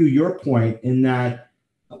show you your point in that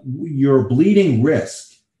your bleeding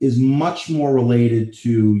risk is much more related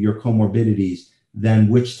to your comorbidities than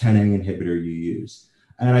which 10A inhibitor you use.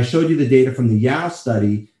 And I showed you the data from the Yao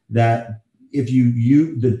study that if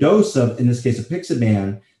the dose of, in this case,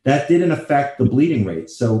 apixaban, that didn't affect the bleeding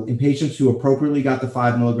rates. So in patients who appropriately got the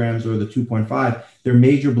 5 milligrams or the 2.5, their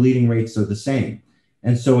major bleeding rates are the same.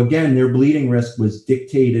 And so again, their bleeding risk was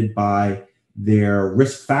dictated by their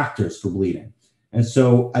risk factors for bleeding. And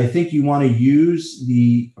so I think you want to use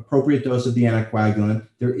the appropriate dose of the anticoagulant.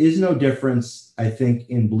 There is no difference, I think,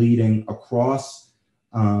 in bleeding across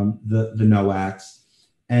the NOACs.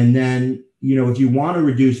 And then, if you want to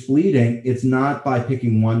reduce bleeding, it's not by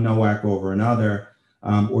picking one NOAC over another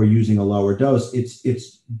or using a lower dose.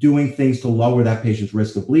 It's doing things to lower that patient's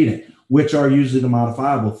risk of bleeding, which are usually the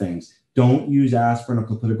modifiable things. Don't use aspirin or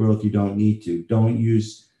clopidogrel if you don't need to. Don't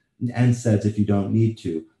use NSAIDs if you don't need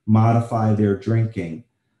to. Modify their drinking,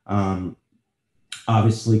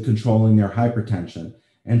 obviously controlling their hypertension.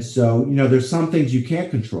 And so, there's some things you can't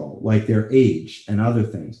control, like their age and other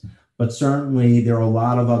things. But certainly there are a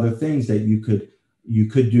lot of other things that you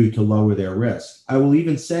could do to lower their risk. I will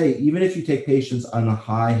even say, even if you take patients on a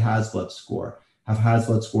high Hazlitt score, have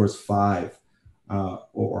Hazlitt scores 5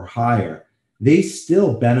 or higher, they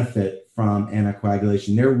still benefit from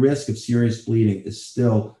anticoagulation. Their risk of serious bleeding is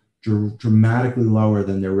still dramatically lower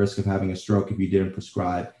than their risk of having a stroke if you didn't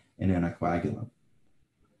prescribe an anticoagulant.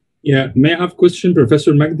 Yeah, may I have a question,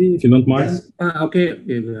 Professor Magdi, if you don't mind? Yes. Okay.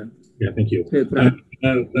 Yeah, thank you.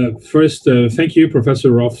 First, thank you,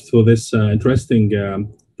 Professor Roth, for this interesting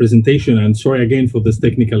presentation. And sorry again for this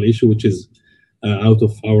technical issue, which is out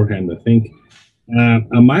of our hand, I think.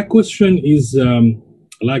 My question is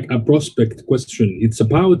like a prospect question. It's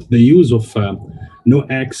about the use of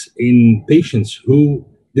NOACs in patients who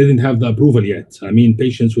didn't have the approval yet. I mean,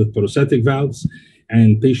 patients with prosthetic valves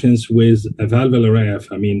and patients with a valvular AF,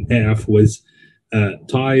 AF with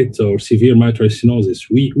tight or severe mitral stenosis.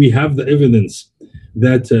 We have the evidence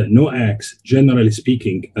that NOACs, generally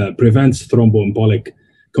speaking, prevents thromboembolic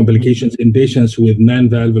complications in patients with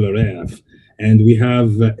non-valvular AF. And we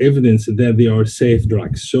have evidence that they are safe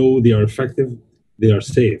drugs. So they are effective, they are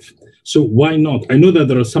safe. So why not? I know that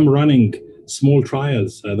there are some running small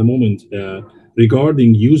trials at the moment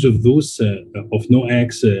regarding use of those of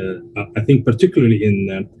NOACs, I think particularly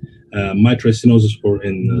in mitral stenosis or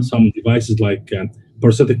in some devices like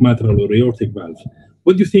prosthetic mitral or aortic valve.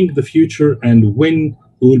 What do you think the future and when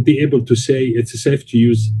we will be able to say it's safe to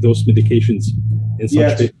use those medications in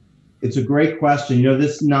such patients? It's a great question.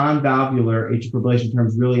 This non-valvular atrial fibrillation term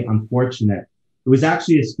is really unfortunate. It was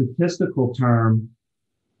actually a statistical term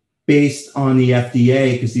based on the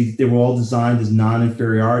FDA because they were all designed as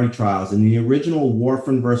non-inferiority trials. In the original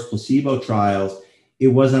warfarin versus placebo trials, it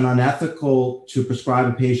wasn't unethical to prescribe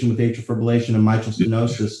a patient with atrial fibrillation and mitral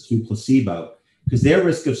stenosis to placebo because their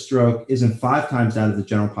risk of stroke isn't 5 times that of the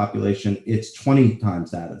general population, it's 20 times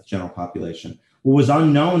that of the general population. What was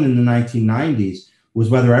unknown in the 1990s was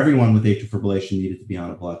whether everyone with atrial fibrillation needed to be on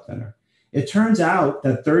a blood thinner. It turns out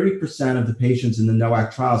that 30% of the patients in the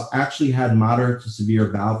NOAC trials actually had moderate to severe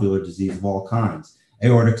valvular disease of all kinds,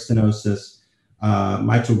 aortic stenosis,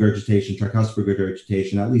 mitral regurgitation, tricuspid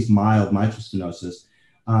regurgitation, at least mild mitral stenosis.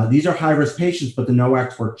 These are high-risk patients, but the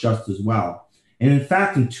NOACs work just as well. And in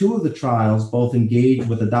fact, in 2 of the trials, both engaged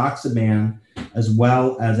with edoxaban as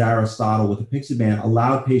well as Aristotle with apixaban,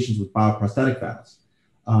 allowed patients with bioprosthetic valves.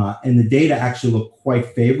 And the data actually look quite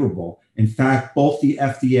favorable. In fact, both the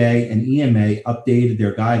FDA and EMA updated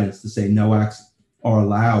their guidance to say NOACs are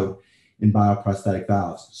allowed in bioprosthetic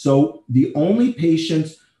valves. So the only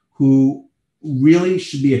patients who really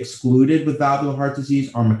should be excluded with valvular heart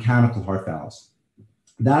disease are mechanical heart valves.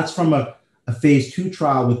 That's from a phase 2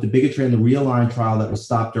 trial with the Bigotry and the Realign trial that was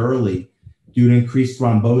stopped early due to increased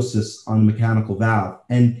thrombosis on the mechanical valve.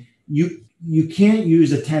 And you can't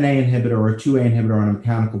use a 10A inhibitor or a 2A inhibitor on a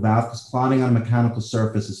mechanical valve because clotting on a mechanical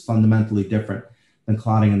surface is fundamentally different than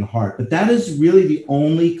clotting in the heart. But that is really the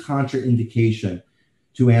only contraindication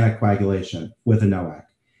to anticoagulation with a NOAC.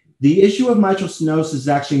 The issue of mitral stenosis is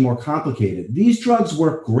actually more complicated. These drugs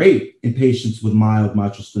work great in patients with mild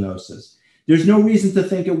mitral stenosis. There's no reason to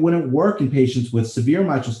think it wouldn't work in patients with severe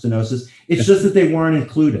mitral stenosis. It's just that they weren't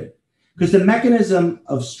included. Because the mechanism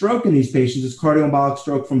of stroke in these patients is cardioembolic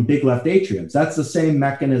stroke from big left atriums. That's the same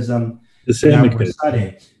mechanism that we're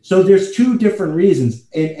studying. So there's two different reasons.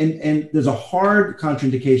 And there's a hard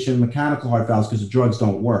contraindication in mechanical heart valves because the drugs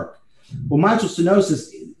don't work. Well, mitral stenosis,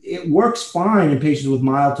 it works fine in patients with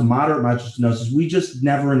mild to moderate mitral stenosis. We just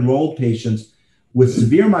never enrolled patients with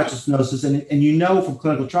severe mitral stenosis. And you know from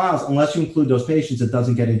clinical trials, unless you include those patients, it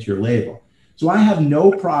doesn't get into your label. So I have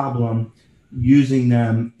no problem using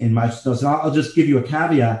them in mitral stenosis. And I'll just give you a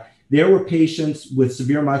caveat. There were patients with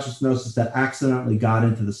severe mitral stenosis that accidentally got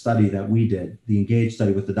into the study that we did, the ENGAGE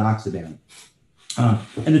study with the Doxaban.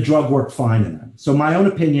 And the drug worked fine in them. So my own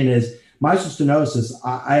opinion is mitral stenosis,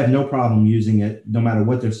 I have no problem using it no matter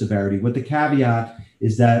what their severity. With the caveat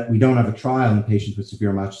is that we don't have a trial in patients with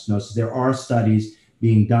severe mitral stenosis. There are studies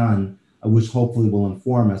being done, which hopefully will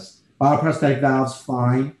inform us. Bioprosthetic valves,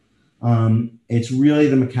 fine. It's really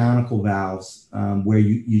the mechanical valves where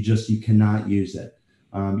you cannot use it.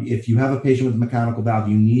 If you have a patient with a mechanical valve,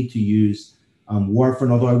 you need to use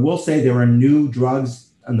warfarin, although I will say there are new drugs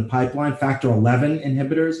in the pipeline, factor 11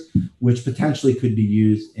 inhibitors, which potentially could be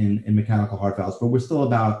used in mechanical heart valves, but we're still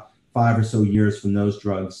about 5 or so years from those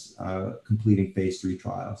drugs completing phase 3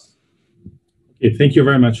 trials. Okay, thank you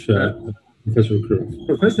very much, Professor Ruff.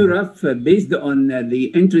 Professor Ruff, based on the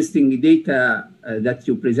interesting data that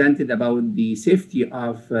you presented about the safety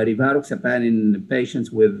of rivaroxaban in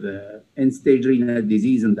patients with end-stage renal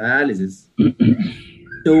disease and dialysis,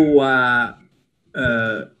 so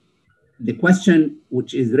the question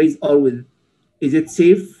which is raised always, is it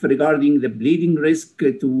safe regarding the bleeding risk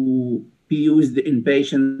to be used in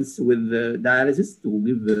patients with dialysis to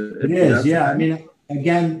give? It is, yeah. I mean,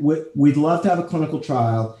 again, we'd love to have a clinical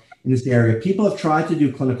trial in this area. People have tried to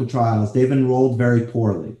do clinical trials. They've enrolled very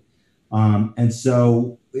poorly. And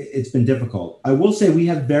so it's been difficult. I will say we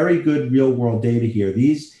have very good real world data here.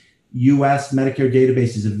 These US Medicare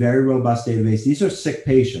database is a very robust database. These are sick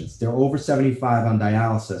patients. They're over 75 on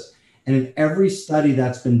dialysis. And in every study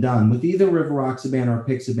that's been done with either rivaroxaban or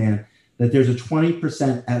apixaban, that there's a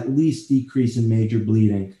 20% at least decrease in major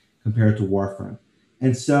bleeding compared to warfarin.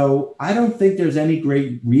 And so I don't think there's any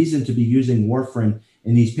great reason to be using warfarin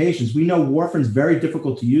in these patients. We know warfarin is very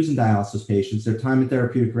difficult to use in dialysis patients. Their time in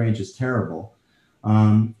therapeutic range is terrible.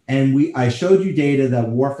 And I showed you data that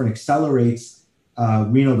warfarin accelerates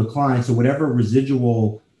renal decline. So whatever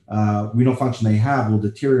residual renal function they have will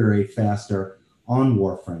deteriorate faster on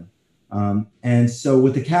warfarin. And so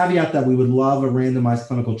with the caveat that we would love a randomized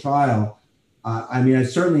clinical trial, I mean,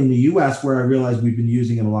 certainly in the US where I realize we've been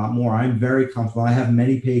using it a lot more, I'm very comfortable. I have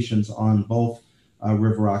many patients on both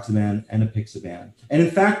rivaroxaban and apixaban. And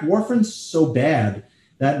in fact, warfarin's so bad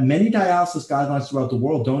that many dialysis guidelines throughout the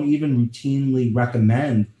world don't even routinely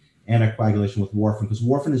recommend anticoagulation with warfarin because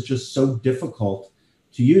warfarin is just so difficult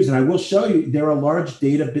to use. And I will show you, there are large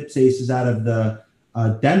databases out of the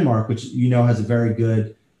Denmark, which you know has a very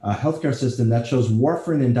good healthcare system that shows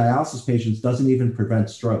warfarin in dialysis patients doesn't even prevent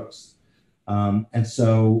strokes. And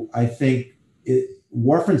so I think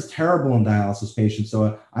warfarin's terrible in dialysis patients.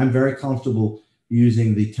 So I'm very comfortable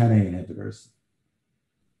using the 10A inhibitors.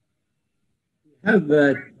 I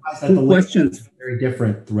have two questions. Very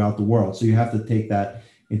different throughout the world. So you have to take that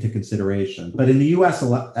into consideration. But in the US,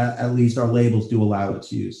 at least our labels do allow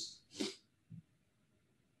its use.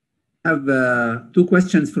 I have two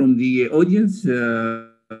questions from the audience.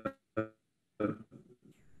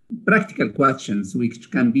 Practical questions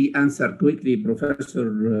which can be answered quickly,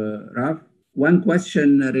 Professor Ruff. One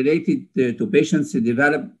question related to patients who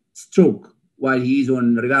develop stroke while he is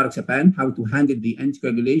on rivaroxaban, how to handle the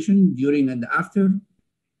anticoagulation during and after,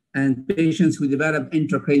 and patients who develop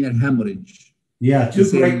intracranial hemorrhage. Yeah, two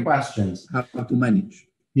great questions. How to manage.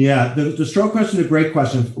 Yeah, the stroke question is a great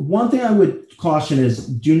question. One thing I would caution is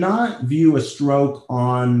do not view a stroke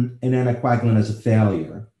on an anticoagulant as a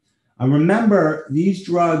failure. Remember, these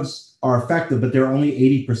drugs are effective, but they're only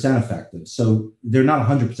 80% effective. So they're not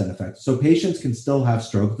 100% effective. So patients can still have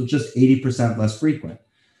stroke, but just 80% less frequent.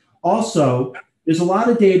 Also, there's a lot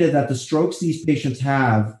of data that the strokes these patients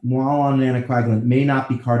have while on an anticoagulant may not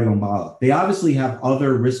be cardioembolic. They obviously have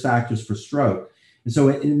other risk factors for stroke. And so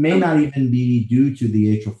it may not even be due to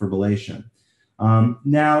the atrial fibrillation.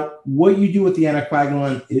 Now, what you do with the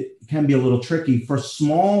anticoagulant, it can be a little tricky. For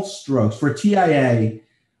small strokes, for TIA,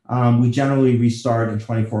 we generally restart in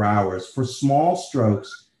 24 hours. For small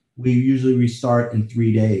strokes, we usually restart in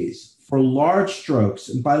 3 days. For large strokes,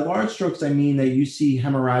 and by large strokes, I mean that you see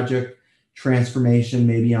hemorrhagic transformation,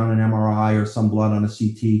 maybe on an MRI or some blood on a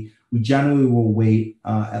CT, we generally will wait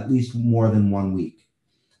at least more than 1 week.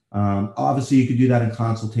 Obviously, you could do that in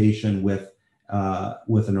consultation with a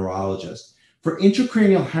neurologist. For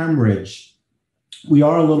intracranial hemorrhage, we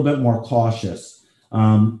are a little bit more cautious.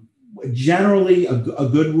 Generally, a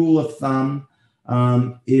good rule of thumb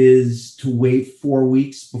is to wait 4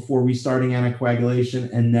 weeks before restarting anticoagulation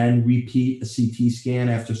and then repeat a CT scan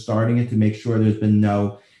after starting it to make sure there's been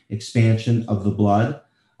no expansion of the blood.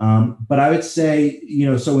 But I would say,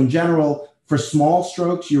 so in general, for small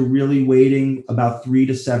strokes, you're really waiting about 3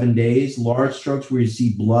 to 7 days. Large strokes where you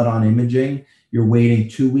see blood on imaging, you're waiting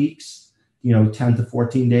 2 weeks, 10 to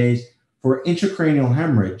 14 days. For intracranial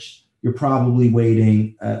hemorrhage, you're probably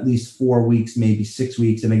waiting at least 4 weeks, maybe 6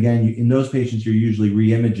 weeks. And again, in those patients, you're usually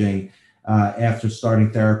re-imaging after starting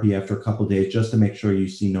therapy after a couple of days, just to make sure you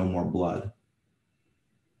see no more blood.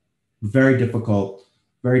 Very difficult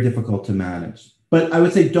to manage. But I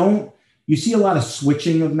would say you see a lot of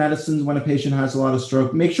switching of medicines when a patient has a lot of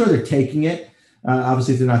stroke. Make sure they're taking it.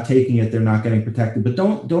 Obviously, if they're not taking it, they're not getting protected. But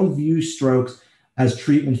don't view strokes as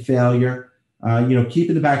treatment failure. Keep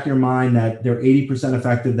in the back of your mind that they're 80%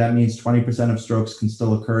 effective. That means 20% of strokes can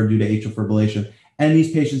still occur due to atrial fibrillation. And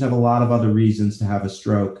these patients have a lot of other reasons to have a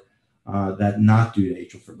stroke that not due to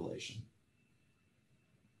atrial fibrillation.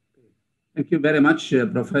 Thank you very much,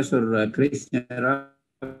 Professor Christian,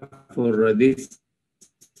 for this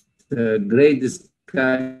great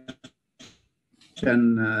discussion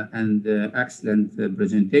and excellent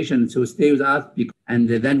presentation. So stay with us, and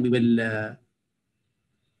then we will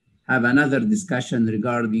have another discussion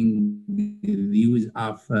regarding the use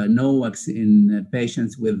of NOACs in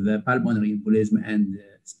patients with pulmonary embolism and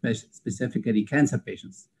specifically cancer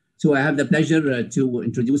patients. So I have the pleasure to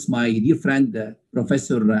introduce my dear friend,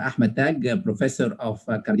 Professor Ahmed Tag, Professor of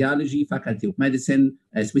Cardiology, Faculty of Medicine,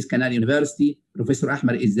 Swiss Canadian University. Professor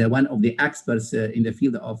Ahmed is one of the experts in the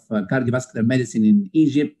field of cardiovascular medicine in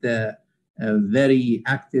Egypt, very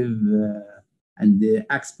active and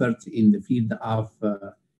expert in the field of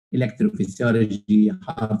electrophysiology,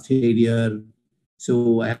 heart failure.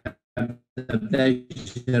 So I have the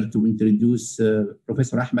pleasure to introduce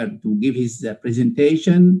Professor Ahmed to give his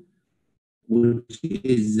presentation, which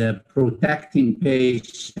is protecting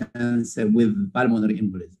patients with pulmonary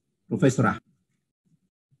embolism. Professor Ahmed.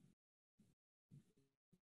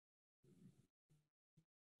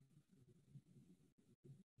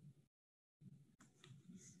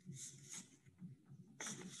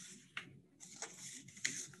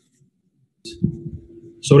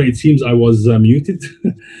 Sorry, it seems I was muted.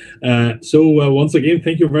 Once again,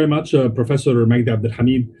 thank you very much, Professor Magdi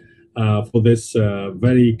Abdelhamid, for this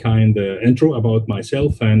very kind intro about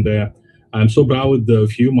myself. And I'm so proud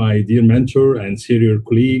of you, my dear mentor and senior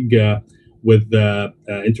colleague with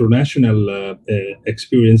international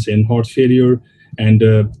experience in heart failure. And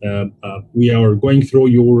we are going through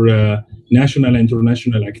your national and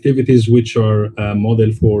international activities, which are a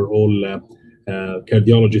model for all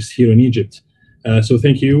cardiologists here in Egypt. So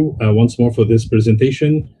thank you once more for this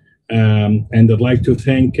presentation. And I'd like to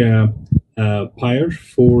thank PIRE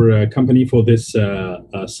for company for this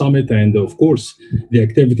summit, and of course, the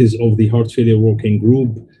activities of the Heart Failure Working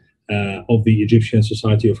Group of the Egyptian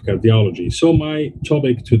Society of Cardiology. So my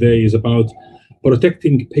topic today is about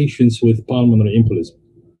protecting patients with pulmonary embolism.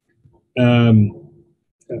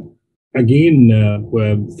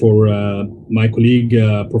 For my colleague,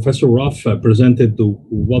 Professor Raf presented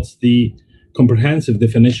what's the comprehensive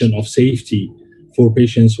definition of safety for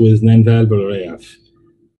patients with non-valvular AF.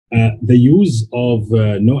 The use of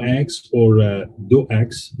NOACs or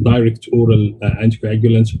DOACs, direct oral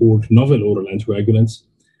anticoagulants or novel oral anticoagulants,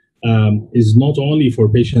 is not only for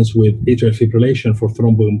patients with atrial fibrillation for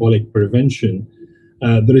thromboembolic prevention.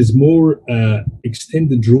 There is more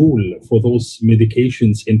extended rule for those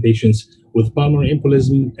medications in patients with pulmonary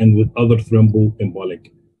embolism and with other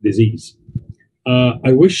thromboembolic disease.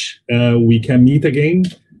 I wish we can meet again,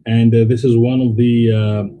 and this is one of the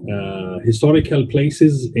historical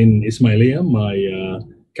places in Ismailia, my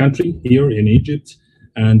country here in Egypt,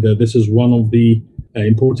 and this is one of the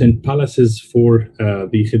important palaces for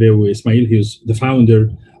the Khedive Ismail. He's the founder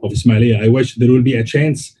of Ismailia. I wish there will be a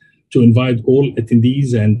chance to invite all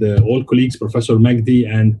attendees and all colleagues, Professor Magdi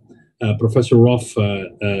and Professor Raf,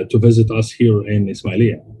 to visit us here in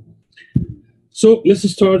Ismailia. So let's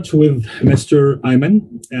start with Mr. Ayman.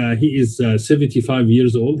 He is 75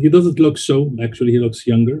 years old. He doesn't look so, actually he looks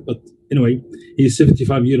younger, but anyway, he's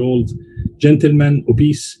 75-year-old gentleman,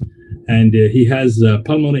 obese, and he has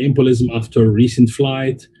pulmonary embolism after recent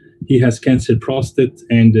flight. He has cancer prostate,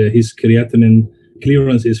 and his creatinine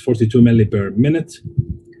clearance is 42 milli per minute.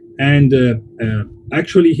 And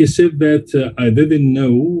actually, he said that I didn't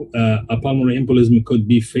know a pulmonary embolism could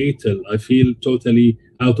be fatal. I feel totally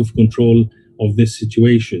out of control of this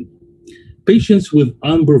situation. Patients with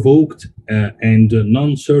unprovoked and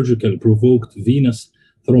non-surgical provoked venous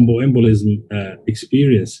thromboembolism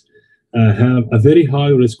experience have a very high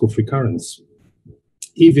risk of recurrence,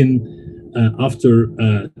 even after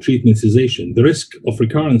treatment cessation. The risk of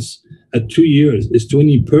recurrence at 2 years is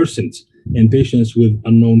 20% in patients with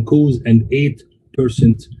unknown cause and 8%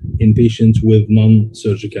 in patients with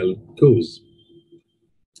non-surgical cause.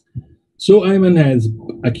 So Ayman has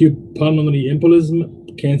acute pulmonary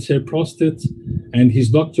embolism, cancer prostate, and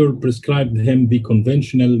his doctor prescribed him the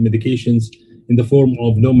conventional medications in the form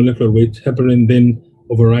of low molecular weight heparin, then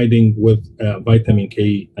overriding with vitamin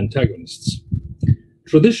K antagonists.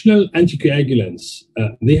 Traditional anticoagulants,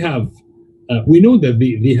 we know that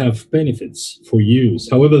they have benefits for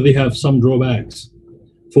use. However, they have some drawbacks.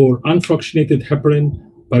 For unfractionated heparin,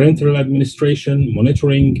 parenteral administration,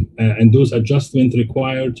 monitoring, and dose adjustment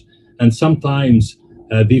required, and sometimes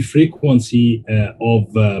the frequency of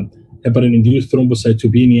heparin-induced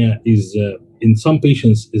thrombocytopenia is, in some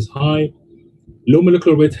patients, is high. Low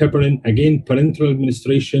molecular weight heparin, again, parenteral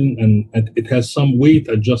administration, and it has some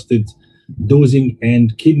weight-adjusted dosing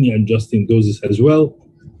and kidney-adjusting doses as well.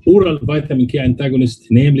 Oral vitamin K antagonists,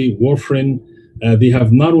 namely warfarin, they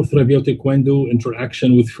have narrow therapeutic window,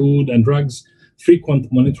 interaction with food and drugs, frequent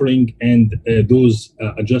monitoring, and dose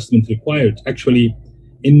adjustment required. Actually,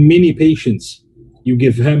 in many patients, you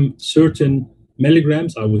give him certain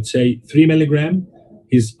milligrams, I would say 3 milligram.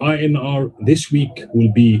 His INR this week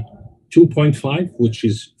will be 2.5, which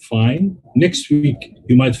is fine. Next week,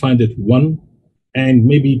 you might find it 1, and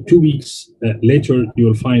maybe 2 weeks later,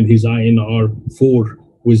 you'll find his INR 4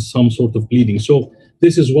 with some sort of bleeding. So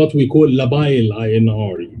this is what we call labile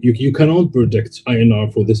INR. You cannot predict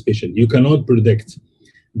INR for this patient. You cannot predict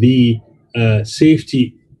the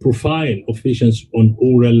safety profile of patients on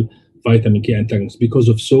oral vitamin K antagonists because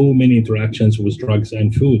of so many interactions with drugs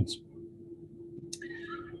and foods.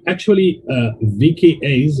 Actually,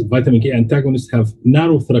 VKAs, vitamin K antagonists, have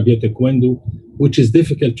narrow therapeutic window, which is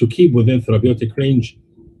difficult to keep within therapeutic range.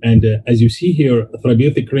 And as you see here,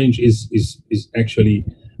 therapeutic range is actually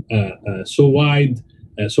so wide,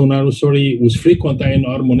 so narrow, with frequent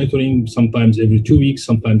INR monitoring, sometimes every 2 weeks,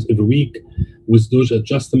 sometimes every week, with dose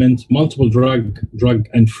adjustment, multiple drug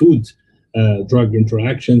and food drug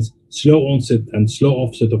interactions, slow onset and slow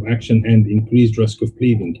offset of action, and increased risk of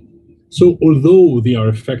bleeding. So although they are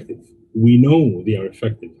effective, we know they are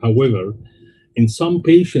effective. However, in some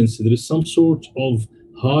patients, there is some sort of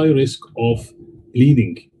high risk of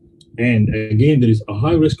bleeding. And again, there is a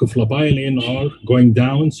high risk of labile INR going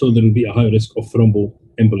down, so there will be a high risk of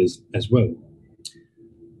thromboembolism as well.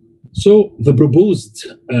 So the proposed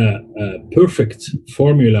perfect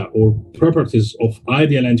formula or properties of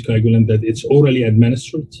ideal anticoagulant that it's orally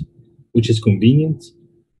administered, which is convenient,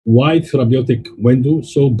 wide therapeutic window,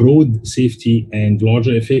 so broad safety and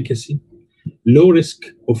larger efficacy, low risk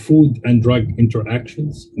of food and drug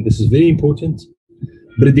interactions, and this is very important,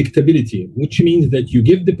 predictability, which means that you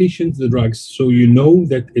give the patient the drugs so you know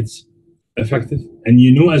that it's effective and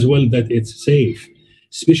you know as well that it's safe,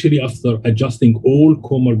 especially after adjusting all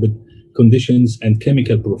comorbid conditions and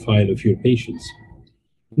chemical profile of your patients.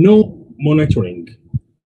 No monitoring.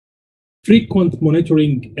 Frequent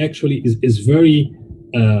monitoring actually is very,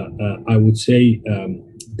 I would say,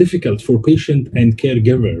 difficult for patient and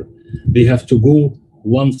caregiver. They have to go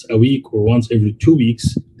once a week or once every 2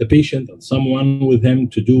 weeks, the patient and someone with him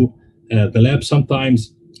to do the lab.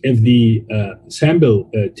 Sometimes if the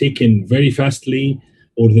sample taken very fastly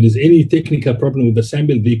or there is any technical problem with the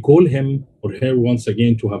sample, they call him or her once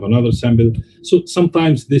again to have another sample. So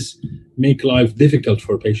sometimes this make life difficult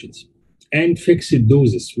for patients. And fixed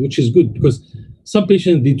doses, which is good because some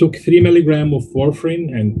patients, they took 3 milligram of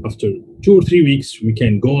warfarin, and after 2 or 3 weeks, we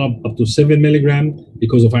can go up to 7 milligram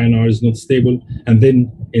because of INR is not stable. And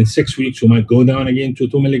then in 6 weeks, we might go down again to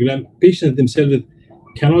 2 milligram. Patients themselves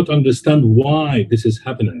cannot understand why this is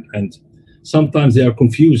happening. And sometimes they are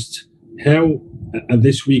confused. How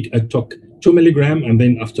this week I took 2 milligram, and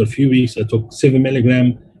then after a few weeks, I took 7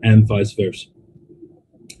 milligram, and vice versa.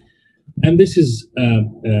 And this is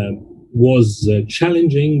was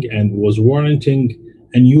challenging and was warranting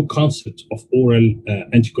a new concept of oral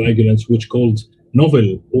anticoagulants, which called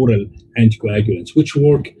novel oral anticoagulants, which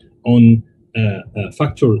work on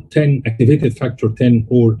factor 10, activated factor 10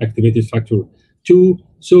 or activated factor 2.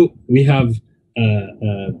 So we have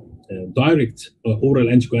direct oral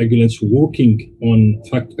anticoagulants working on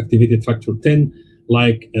activated factor 10,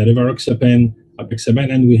 like rivaroxaban,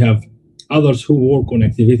 apixaban, and we have others who work on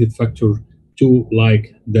activated factor 2,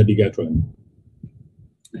 like dabigatran.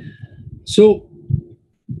 So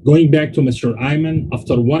going back to Mr. Ayman,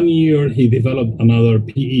 after 1 year, he developed another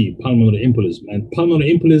PE, pulmonary embolism. And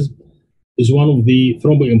pulmonary embolism is one of the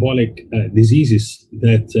thromboembolic diseases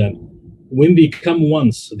that when they come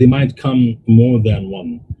once, they might come more than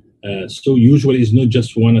one. So usually it's not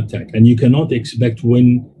just one attack, and you cannot expect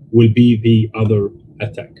when will be the other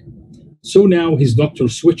attack. So now his doctor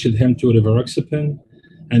switched him to rivaroxaban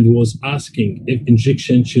and was asking if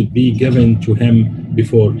injection should be given to him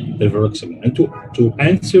before rivaroxaban. And to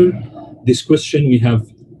answer this question, we have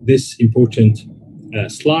this important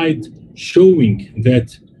slide showing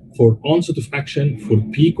that for onset of action, for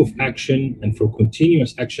peak of action, and for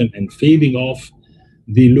continuous action and fading off,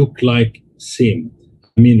 they look like same.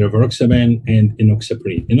 I mean, rivaroxaban and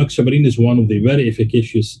enoxaparin. Enoxaparin is one of the very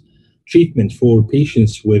efficacious treatment for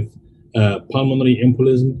patients with pulmonary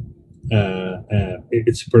embolism.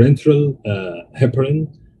 It's parenteral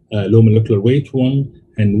heparin, low molecular weight one.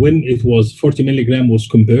 And when it was 40 milligram was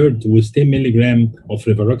compared with 10 milligram of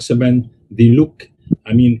rivaroxaban, they look,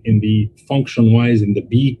 I mean, in the function wise, in the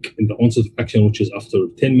peak, in the onset of action, which is after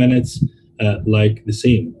 10 minutes, like the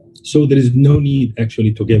same. So there is no need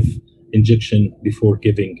actually to give injection before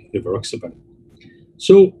giving rivaroxaban.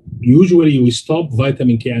 So usually we stop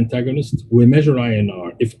vitamin K antagonist, we measure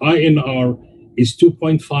INR. If INR is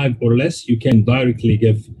 2.5 or less, you can directly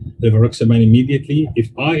give rivaroxaban immediately.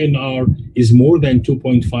 If INR is more than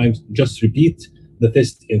 2.5, just repeat the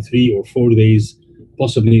test in 3 or 4 days.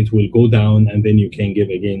 Possibly it will go down, and then you can give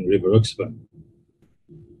again rivaroxaban.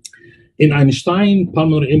 In Einstein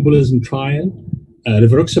pulmonary embolism trial,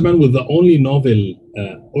 rivaroxaban was the only novel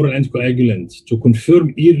oral anticoagulant to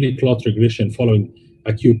confirm early clot regression following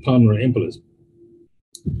acute pulmonary embolism.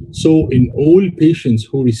 So in all patients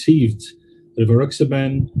who received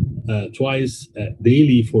rivaroxaban twice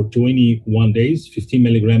daily for 21 days, 15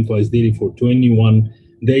 milligram twice daily for 21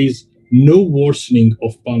 days, no worsening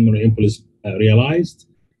of pulmonary embolism realized,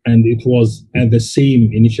 and it was at the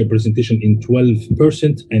same initial presentation in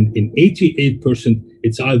 12%, and in 88%,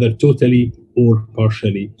 it's either totally or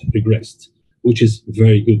partially regressed, which is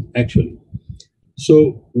very good actually.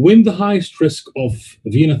 So when the highest risk of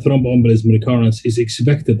venous thromboembolism recurrence is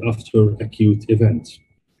expected after acute event.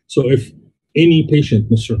 So if any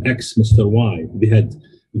patient, Mr. X, Mr. Y, they had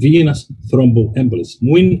venous thromboembolism,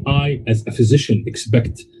 when I, as a physician,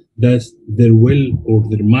 expect that there will or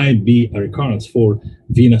there might be a recurrence for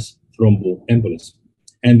venous thromboembolism?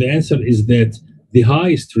 And the answer is that the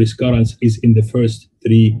highest recurrence is in the first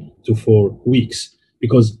 3 to 4 weeks,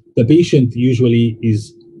 because the patient usually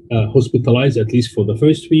is hospitalized at least for the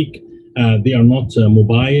first week. They are not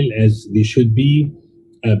mobile as they should be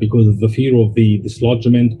because of the fear of the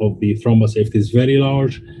dislodgement of the thrombus if it is very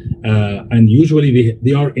large. And usually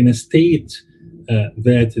they are in a state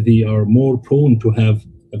that they are more prone to have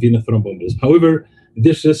a venous thromboembolism. However,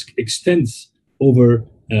 this risk extends over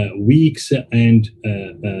weeks and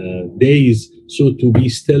days, so to be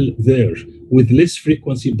still there with less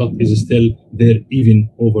frequency, but is still there even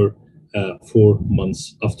over 4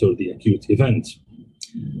 months after the acute event.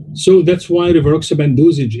 So that's why rivaroxaban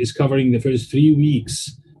dosage is covering the first 3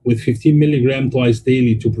 weeks with 15 milligram twice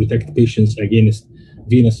daily to protect patients against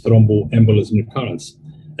venous thromboembolism recurrence.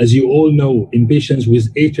 As you all know, in patients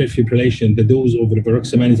with atrial fibrillation, the dose of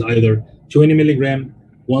rivaroxaban is either 20 milligram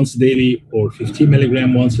once daily or 15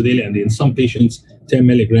 milligram once daily, and in some patients, 10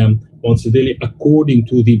 milligram once daily, according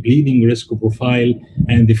to the bleeding risk profile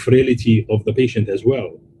and the frailty of the patient as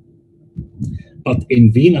well. But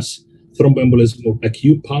in venous thromboembolism or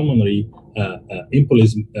acute pulmonary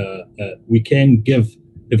embolism, we can give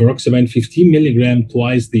rivaroxaban 15 milligram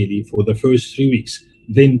twice daily for the first 3 weeks.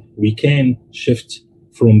 Then we can shift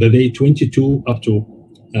from the day 22 up to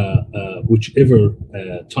whichever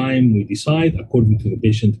time we decide according to the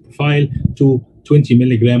patient profile to 20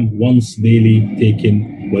 milligram once daily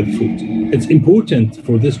taken with food. It's important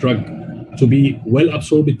for this drug to be well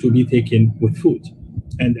absorbed, to be taken with food.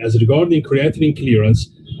 And as regarding creatinine clearance,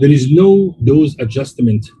 there is no dose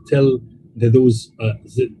adjustment till the dose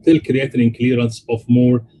till creatinine clearance of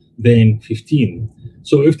more than 15.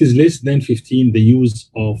 So if it is less than 15, the use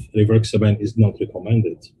of rivaroxaban is not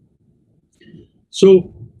recommended.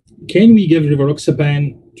 So can we give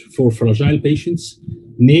rivaroxaban for fragile patients?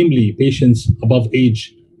 namely patients above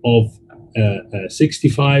age of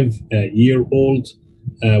 65-year-old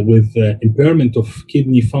with impairment of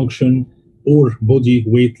kidney function or body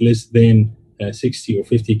weight less than 60 or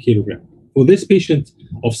 50 kilograms. For this patient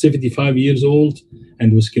of 75 years old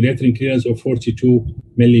and with creatinine clearance of 42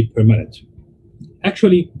 milli per minute.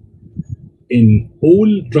 Actually, in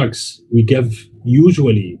all drugs we give,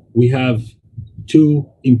 usually we have two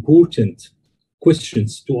important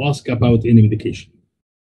questions to ask about any medication.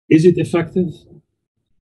 Is it effective?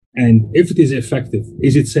 And if it is effective,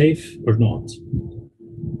 is it safe or not?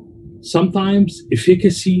 Sometimes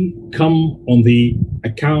efficacy comes on the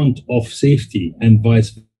account of safety and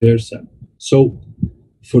vice versa. So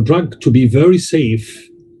for drug to be very safe,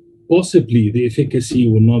 possibly the efficacy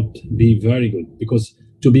will not be very good, because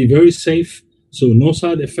to be very safe, so no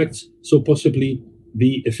side effects, so possibly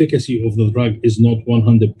the efficacy of the drug is not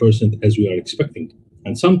 100% as we are expecting.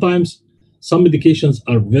 And sometimes some medications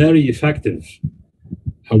are very effective,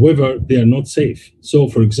 however, they are not safe. So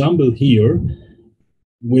for example, here,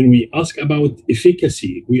 when we ask about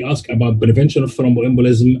efficacy, we ask about prevention of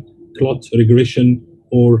thromboembolism, clot regression,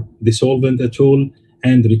 or dissolvent at all,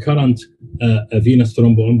 and recurrent venous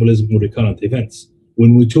thromboembolism or recurrent events.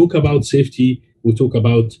 When we talk about safety, we talk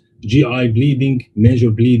about GI bleeding,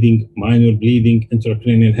 major bleeding, minor bleeding,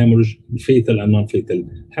 intracranial hemorrhage, fatal and non-fatal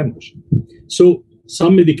hemorrhage. So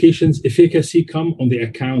some medications efficacy come on the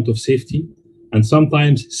account of safety, and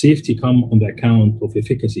sometimes safety come on the account of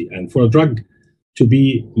efficacy. And for a drug to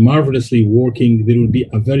be marvelously working, there will be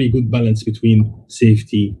a very good balance between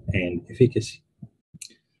safety and efficacy.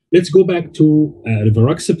 Let's go back to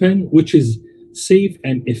rivaroxaban, which is safe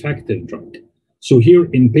and effective drug. So here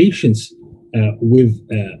in patients with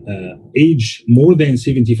age more than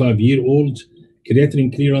 75-year-old,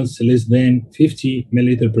 creatinine clearance less than 50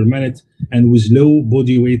 milliliter per minute, and with low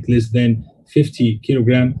body weight less than 50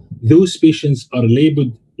 kilogram, those patients are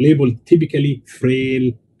labeled typically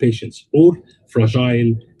frail patients or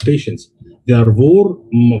fragile patients. They are more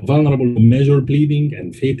vulnerable to major bleeding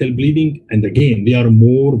and fatal bleeding, and again, they are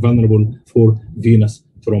more vulnerable for venous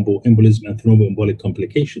thromboembolism and thromboembolic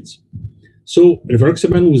complications. So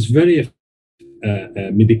rivaroxaban was very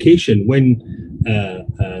medication when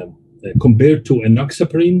compared to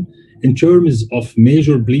enoxaparin in terms of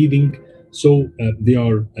major bleeding. So they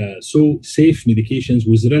are so safe medications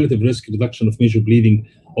with relative risk reduction of major bleeding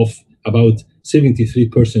of about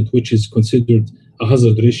 73%, which is considered a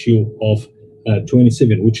hazard ratio of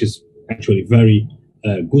 27, which is actually very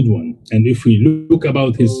good one. And if we look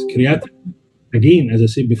about his creatinine, again, as I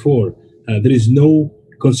said before, there is no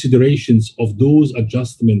considerations of dose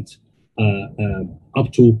adjustment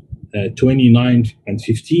up to 29 and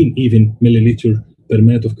 15 even milliliter per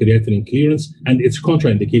minute of creatinine clearance, and it's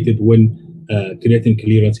contraindicated when creatinine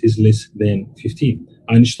clearance is less than 15.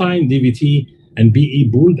 Einstein, DVT, and BE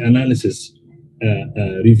pooled analysis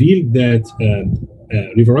revealed that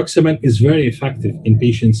rivaroxaban is very effective in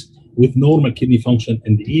patients with normal kidney function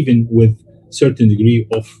and even with certain degree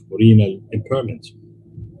of renal impairment.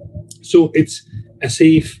 So it's a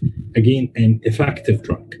safe, again, and effective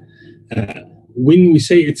drug. When we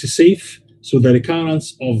say it's safe, so the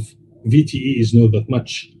recurrence of VTE is not that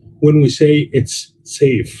much. When we say it's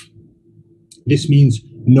safe, this means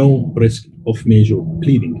no risk of major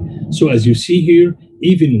bleeding. So as you see here,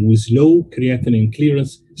 even with low creatinine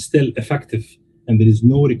clearance, still effective, and there is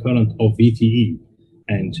no recurrence of VTE.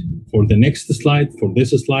 And for the next slide, for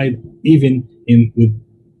this slide, even with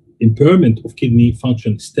impairment of kidney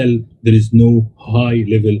function, still there is no high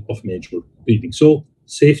level of major bleeding. So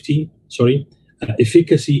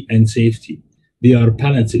efficacy and safety, they are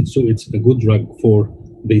balanced. So it's a good drug for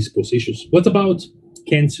these both issues. What about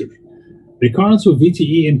cancer? Recurrence of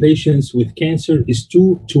VTE in patients with cancer is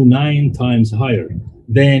 2 to 9 times higher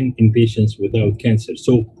than in patients without cancer.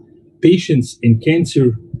 So patients in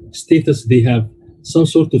cancer status, they have some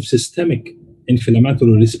sort of systemic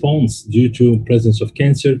inflammatory response due to presence of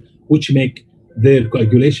cancer, which make their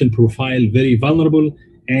coagulation profile very vulnerable,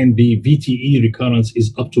 and the VTE recurrence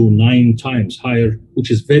is up to 9 times higher, which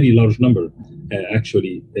is very large number,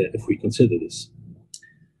 actually, if we consider this.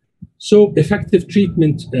 So effective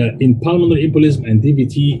treatment in pulmonary embolism and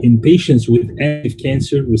DVT in patients with active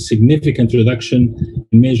cancer with significant reduction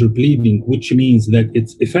in major bleeding, which means that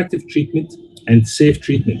it's effective treatment and safe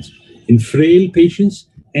treatment in frail patients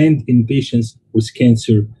and in patients with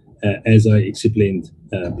cancer, as I explained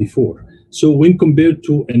before. So when compared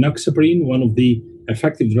to enoxaparin, one of the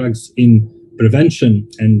effective drugs in prevention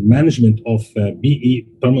and management of BE,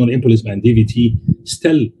 pulmonary embolism and DVT,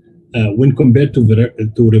 still when compared to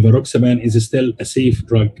rivaroxaban, is still a safe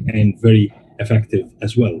drug and very effective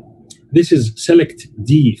as well. This is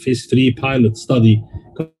SELECT-D phase 3 pilot study.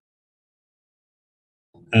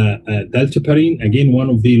 Dalteparin, again, one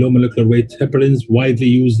of the low molecular weight heparins widely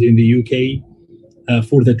used in the UK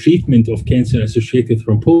for the treatment of cancer-associated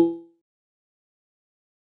thrombosis.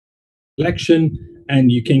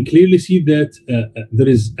 And you can clearly see that there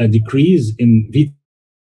is a decrease in VT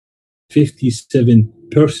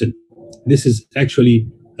 57%. This is actually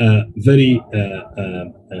a very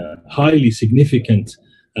highly significant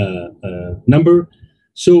number.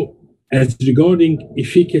 So as regarding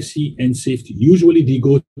efficacy and safety, usually they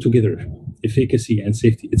go together, efficacy and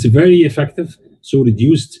safety. It's very effective, so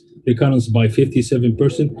reduced recurrence by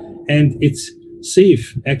 57%, and it's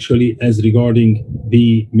safe actually as regarding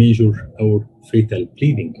the major or fatal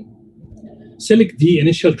bleeding. SELECT-D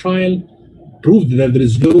initial trial proved that there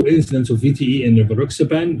is low incidence of VTE in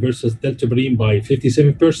rivaroxaban versus dalteparin by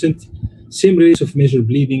 57%. Same rates of major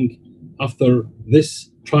bleeding. After this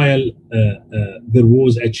trial, there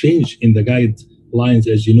was a change in the guidelines.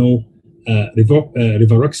 As you know,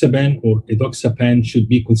 rivaroxaban or edoxapan should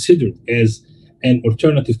be considered as an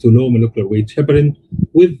alternative to low molecular weight heparin,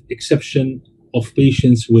 with exception of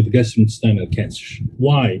patients with gastrointestinal cancer.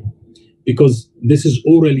 Why? Because this is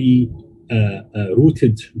orally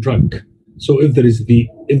rooted drug. So if there is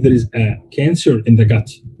a cancer in the gut,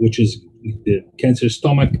 which is the cancer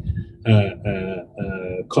stomach,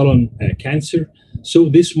 colon cancer, so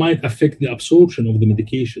this might affect the absorption of the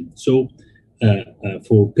medication. So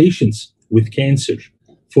for patients with cancer,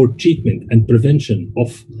 for treatment and prevention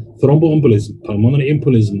of thromboembolism, pulmonary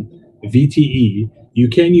embolism, VTE, you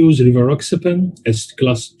can use rivaroxaban as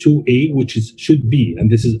class 2A, which should be, and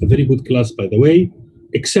this is a very good class, by the way,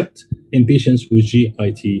 except in patients with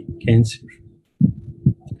GIT cancer.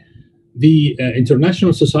 The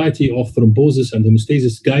International Society of Thrombosis and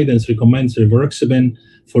Hemostasis guidance recommends rivaroxaban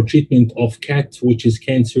for treatment of CAT, which is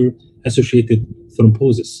cancer-associated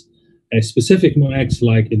thrombosis. Specific NOACs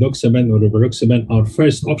like edoxaban or rivaroxaban are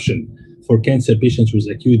first option for cancer patients with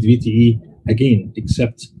acute VTE, again,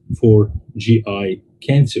 except for GI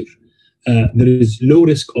cancer. There is low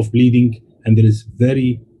risk of bleeding, and there is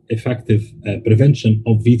very effective prevention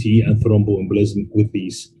of VTE and thromboembolism with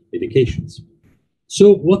these medications.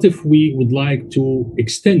 So what if we would like to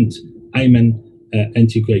extend Ayman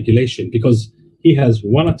anticoagulation? Because he has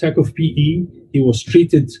one attack of PE, he was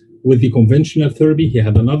treated with the conventional therapy, he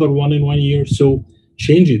had another one in 1 year, so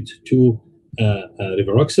change it to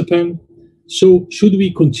rivaroxaban. So should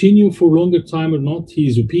we continue for longer time or not? He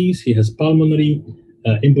is obese, he has pulmonary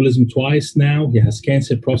embolism twice now, he has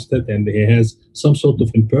cancer prostate, and he has some sort of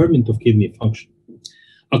impairment of kidney function.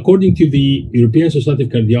 According to the European Society of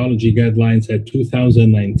Cardiology guidelines at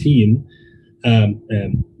 2019,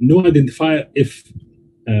 no identifier if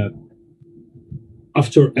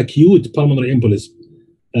after acute pulmonary embolism,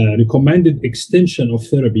 recommended extension of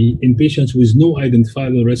therapy in patients with no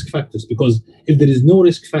identifiable risk factors, because if there is no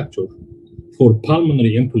risk factor for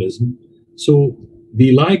pulmonary embolism, so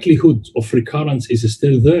the likelihood of recurrence is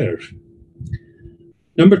still there.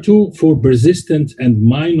 Number two, for persistent and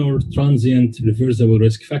minor transient reversible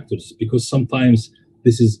risk factors, because sometimes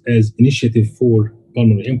this is as initiative for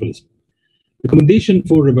pulmonary embolism. Recommendation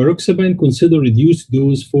for rivaroxaban: consider reduced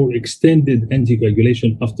dose for extended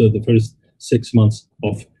anticoagulation after the first 6 months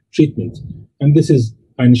of treatment. And this is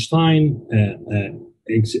Einstein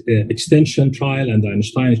extension trial and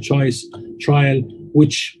Einstein choice trial,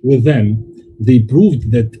 which with them, they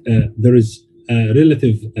proved that there is a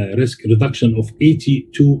relative risk reduction of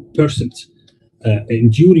 82%,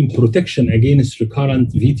 enduring protection against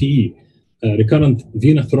recurrent VTE. Recurrent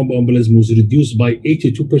venous thromboembolism was reduced by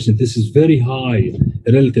 82%. This is very high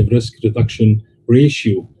relative risk reduction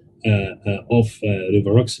ratio of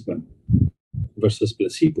rivaroxaban versus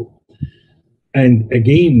placebo. And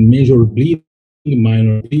again, major bleeding,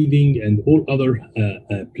 minor bleeding, and all other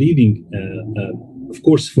bleeding. Of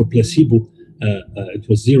course, for placebo, it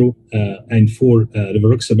was 0, and for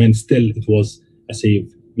rivaroxaban, still it was a safe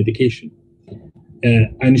medication.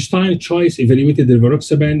 Einstein choice evaluated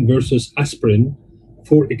rivaroxaban versus aspirin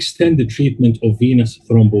for extended treatment of venous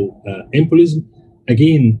thromboembolism.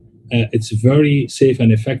 Again, it's a very safe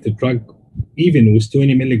and effective drug, even with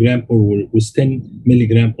 20 milligram or with 10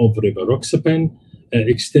 milligram of rivaroxaban,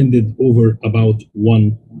 extended over about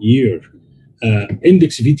 1 year.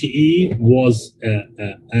 Index VTE was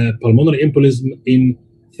pulmonary embolism in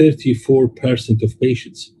 34% of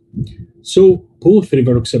patients. So both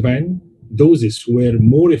rivaroxaban doses were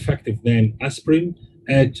more effective than aspirin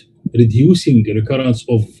at reducing the recurrence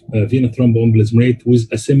of venous thromboembolism rate with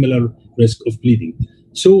a similar risk of bleeding.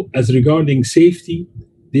 So as regarding safety,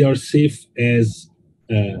 they are safe as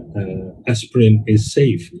aspirin is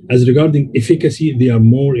safe. As regarding efficacy, they are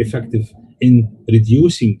more effective in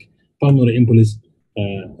reducing pulmonary embolism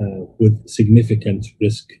with significant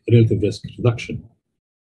relative risk reduction.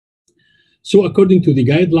 So according to the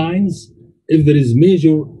guidelines, if there is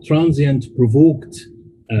major transient provoked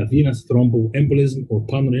venous thromboembolism or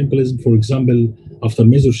pulmonary embolism, for example, after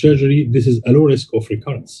major surgery, this is a low risk of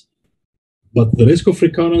recurrence. But the risk of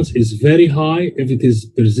recurrence is very high if it is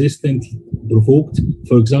persistent, provoked,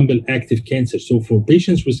 for example, active cancer. So for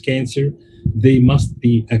patients with cancer, they must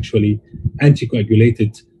be actually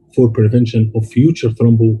anticoagulated for prevention of future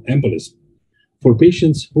thromboembolism. For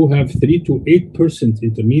patients who have 3 to 8%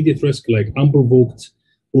 intermediate risk, like unprovoked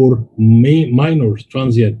or minor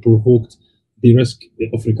transient provoked, the risk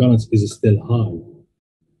of recurrence is still high.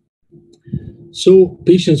 So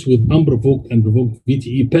patients with unprovoked and provoked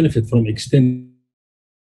VTE benefit from extended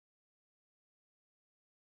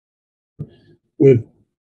with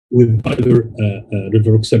either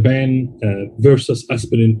rivaroxaban versus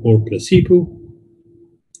aspirin or placebo.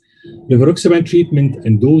 Rivaroxaban treatment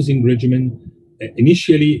and dosing regimen,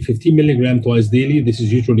 initially 15 milligram twice daily. This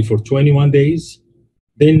is usually for 21 days.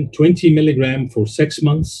 Then 20 milligram for 6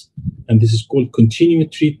 months. And this is called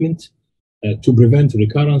continued treatment to prevent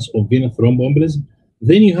recurrence of venous thromboembolism.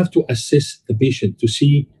 Then you have to assess the patient to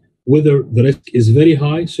see whether the risk is very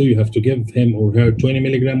high, so you have to give him or her 20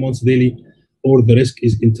 milligram once daily, or the risk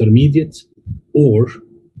is intermediate, or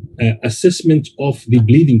assessment of the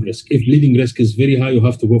bleeding risk. If bleeding risk is very high, you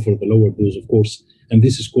have to go for the lower dose, of course, and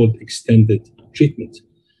this is called extended treatment.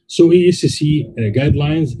 So ASCC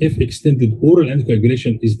guidelines, if extended oral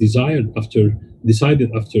anticoagulation is decided after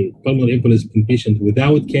pulmonary embolism in patients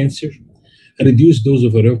without cancer, a reduced dose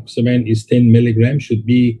of rivaroxaban is 10 milligrams, should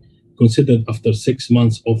be considered after 6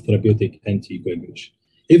 months of therapeutic anticoagulation.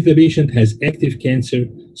 If the patient has active cancer,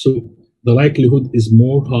 so the likelihood is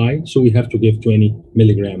more high, so we have to give 20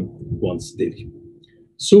 milligram once daily.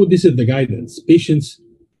 So this is the guidance. Patients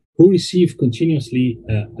who receive continuously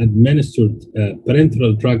administered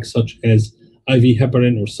parenteral drugs such as IV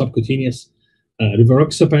heparin or subcutaneous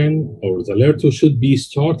rivaroxaban or Xarelto should be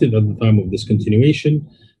started at the time of discontinuation.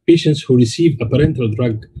 Patients who receive a parenteral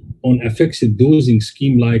drug on a fixed dosing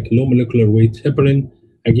scheme like low molecular weight heparin,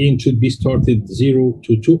 again, should be started 0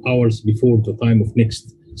 to 2 hours before the time of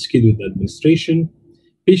next scheduled administration.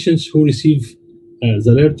 Patients who receive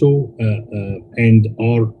Xarelto and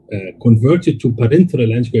are converted to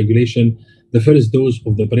parenteral anticoagulation, the first dose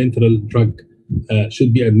of the parenteral drug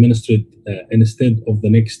should be administered instead of the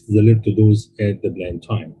next Xarelto dose at the planned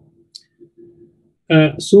time.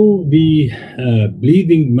 So the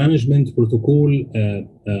bleeding management protocol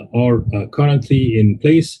are currently in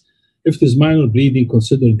place. If there's minor bleeding,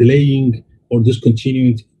 consider delaying or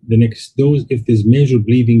discontinuing the next dose. If there's major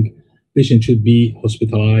bleeding, patient should be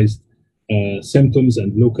hospitalized. Symptoms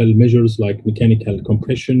and local measures like mechanical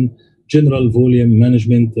compression, general volume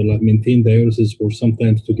management, like maintain diuresis, or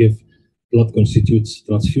sometimes to give blood constitutes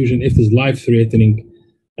transfusion. If there's life-threatening,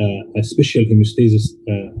 a special hemostasis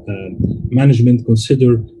management,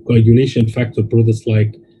 consider coagulation factor products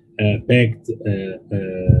like packed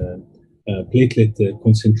platelet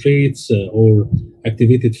concentrates or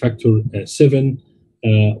activated factor 7,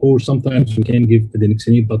 or sometimes we can give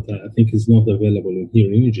adenosine, but I think it's not available here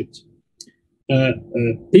in Egypt.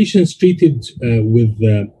 Patients treated with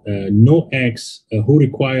NOACs who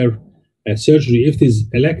require surgery, if there's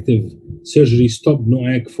elective surgery, stop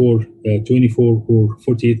NOAC for 24 or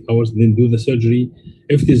 48 hours, then do the surgery.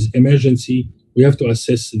 If there's emergency, we have to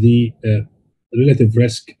assess the relative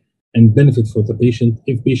risk and benefit for the patient.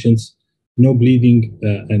 If patients no bleeding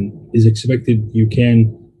and is expected, you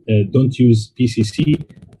can don't use PCC.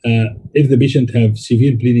 If the patient have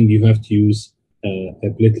severe bleeding, you have to use a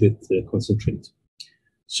platelet concentrate.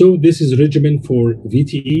 So this is regimen for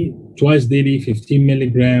VTE, twice daily, 15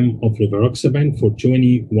 milligram of rivaroxaban for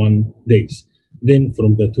 21 days. Then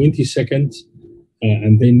from the 22nd,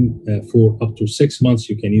 and then for up to 6 months,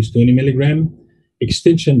 you can use 20 milligram.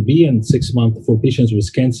 Extension beyond 6 months for patients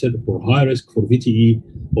with cancer, for high risk for VTE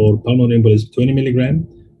or pulmonary embolism, 20 milligram.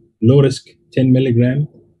 Low risk, 10 milligram.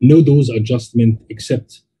 No dose adjustment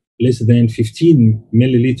except less than 15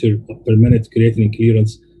 milliliter per minute creatinine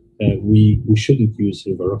clearance. We shouldn't use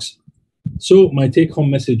rivaroxaban. So my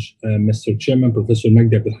take-home message, Mr. Chairman, Professor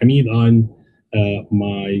Magdi Abdelhamid, and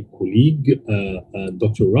my colleague,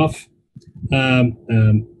 Dr. Raf,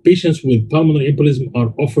 patients with pulmonary embolism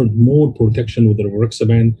are offered more protection with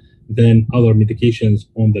rivaroxaban than other medications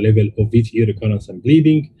on the level of VTE recurrence and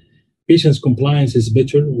bleeding. Patients' compliance is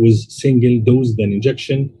better with single dose than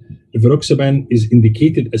injection. Rivaroxaban is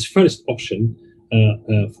indicated as first option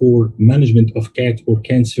for management of CAT or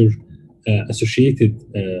cancer associated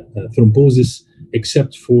thrombosis,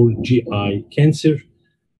 except for GI cancer.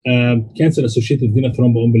 Cancer-associated venous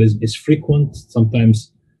thromboembolism is frequent,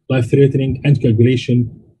 sometimes life-threatening. Anticoagulation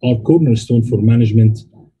are cornerstone for management.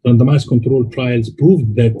 Randomized controlled trials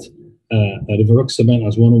proved that rivaroxaban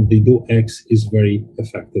as one of the DOACs is very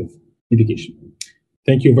effective medication.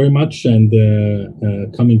 Thank you very much, and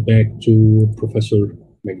coming back to Professor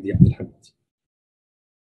Magdi Abdelhamid.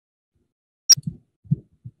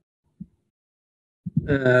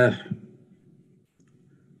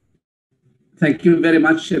 Thank you very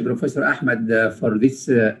much, Professor Ahmed, for this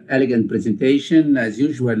elegant presentation. As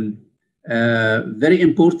usual, very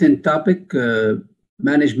important topic,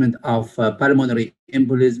 management of pulmonary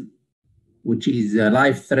embolism, which is a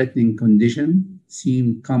life-threatening condition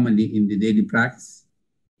seen commonly in the daily practice.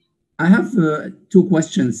 I have two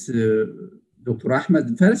questions, Dr. Ahmed.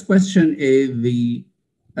 The first question is the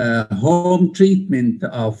home treatment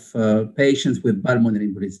of patients with pulmonary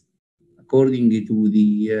embolism. According to the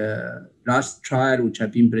last trial, which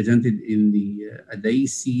have been presented in at the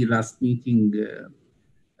EC last meeting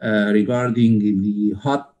regarding the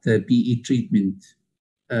hot PE treatment.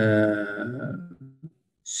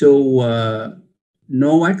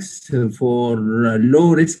 NOACs for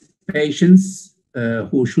low-risk patients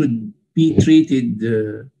who should be treated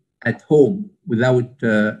at home without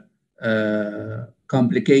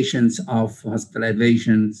complications of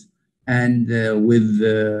hospitalizations, and with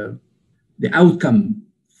the outcome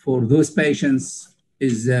for those patients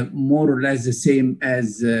is more or less the same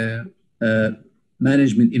as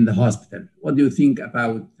management in the hospital. What do you think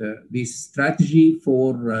about this strategy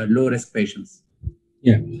for low-risk patients?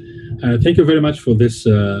 Yeah, thank you very much for this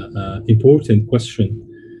important question.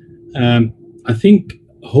 I think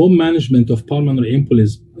home management of pulmonary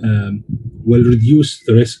embolism will reduce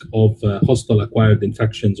the risk of hospital-acquired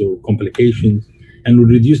infections or complications, and will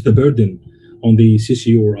reduce the burden on the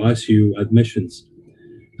CCU or ICU admissions.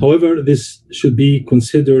 However, this should be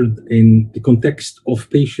considered in the context of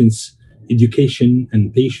patients' education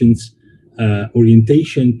and patients'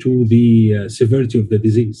 orientation to the severity of the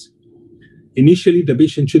disease. Initially, the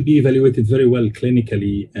patient should be evaluated very well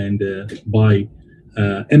clinically and by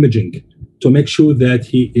imaging to make sure that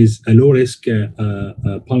he is a low-risk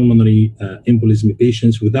pulmonary embolism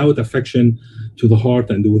patient without affection to the heart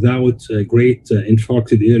and without a great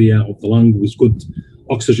infarcted area of the lung with good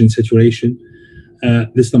oxygen saturation.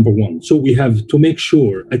 This number one. So we have to make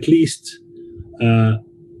sure at least,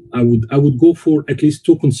 I would go for at least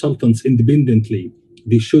two consultants independently.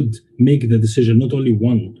 They should make the decision, not only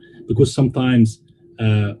one, because sometimes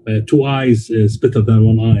two eyes is better than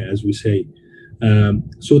one eye, as we say.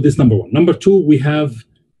 So this number one. Number two, we have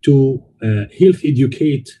to health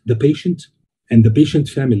educate the patient and the patient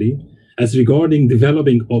family as regarding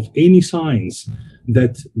developing of any signs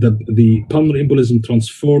that the pulmonary embolism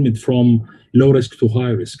transformed from low risk to high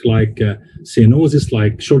risk, like cyanosis,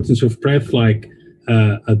 like shortness of breath, like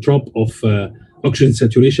a drop of oxygen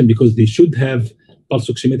saturation, because they should have pulse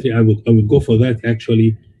oximetry. I would go for that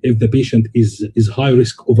actually if the patient is high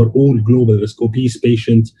risk overall, global risk, obese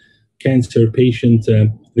patient, cancer patient,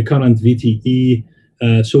 recurrent VTE.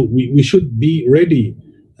 So we should be ready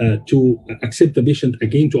to accept the patient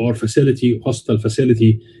again to our facility, hospital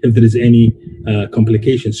facility, if there is any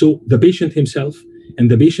complication. So the patient himself and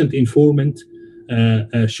the patient informant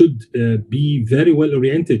should be very well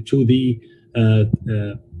oriented to the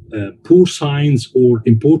poor signs or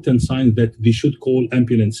important signs that they should call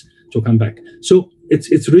ambulance to come back. So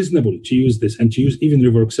it's reasonable to use this and to use even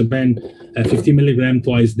rivaroxaban 50 milligram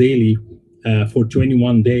twice daily for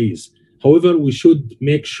 21 days. However, we should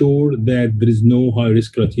make sure that there is no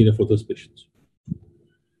high-risk criteria for those patients.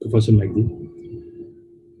 Professor Magdi.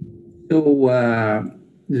 So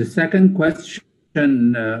the second question,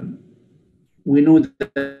 we know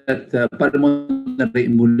that pulmonary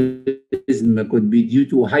embolism could be due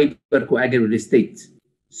to hypercoagulable state.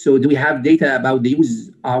 So do we have data about the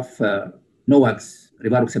use of NOACs,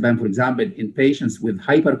 rivaroxaban, for example, in patients with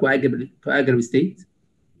hypercoagulable state?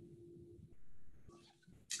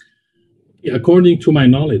 According to my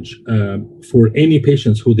knowledge, for any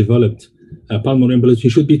patients who developed pulmonary embolism, he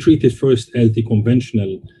should be treated first as the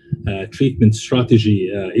conventional treatment strategy.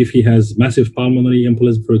 If he has massive pulmonary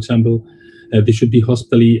embolism, for example, they should be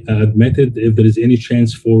hospitally admitted. If there is any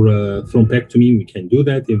chance for thrombectomy, we can do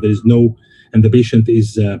that. If there is no, and the patient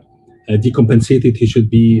is decompensated, he should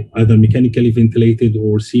be either mechanically ventilated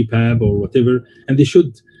or CPAP or whatever, and they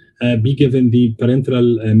should be given the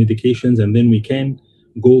parenteral medications, and then we can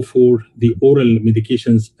go for the oral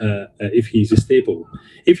medications if he's stable.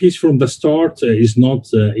 If he's from the start is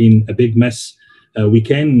not in a big mess we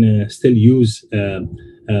can still use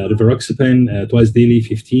rivaroxaban twice daily,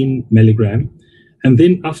 15 milligram. And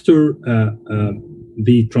then after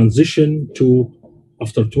the transition to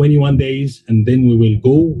after 21 days, and then we will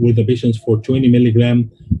go with the patients for 20 milligram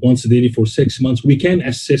once daily for 6 months, we can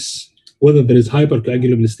assess whether there is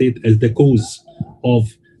hypercoagulable state as the cause of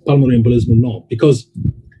pulmonary embolism or not. Because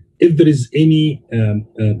if there is any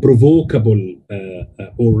provocable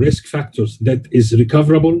or risk factors that is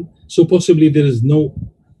recoverable, so possibly there is no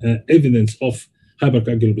evidence of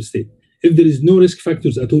hypercoagulable state. If there is no risk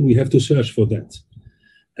factors at all, we have to search for that.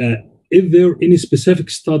 If there any specific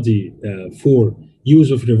study for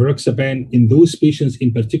use of rivaroxaban in those patients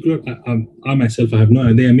in particular, I myself, I have no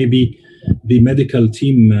idea. Maybe the medical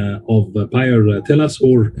team of PIRE tell us,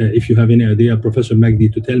 or if you have any idea, Professor Magdi,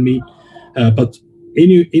 to tell me. But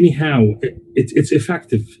anyhow, it's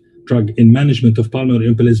effective drug in management of pulmonary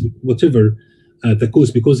embolism, whatever the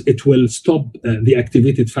cause, because it will stop the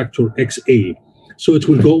activated factor XA. So it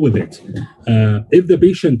will go with it. If the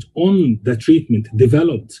patient on the treatment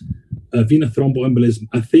developed venous thromboembolism,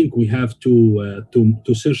 I think we have to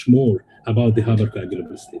search more about the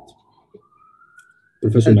hypercoagulable state.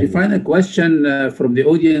 Professor the final question from the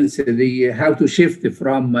audience: how to shift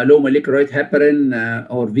from low molecular weight heparin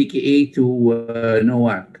or VKA to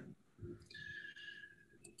NOAC?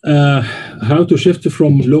 How to shift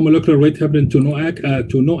from low molecular weight heparin to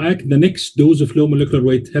NOAC? The next dose of low molecular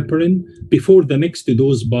weight heparin, before the next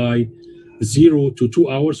dose by 0 to 2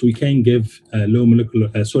 hours, we can give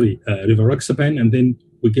rivaroxaban, and then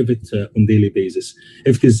we give it on daily basis.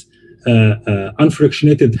 If it is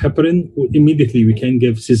unfractionated heparin, immediately we can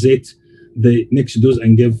give Cizate the next dose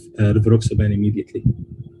and give rivaroxaban immediately.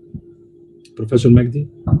 Professor Magdi?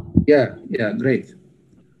 Yeah, great.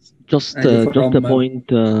 Just a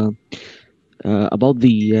point about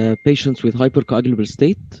the patients with hypercoagulable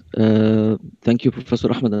state. Thank you, Professor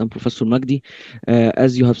Ahmed and Professor Magdi.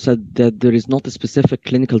 As you have said, that there is not a specific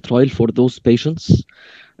clinical trial for those patients,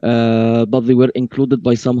 but they were included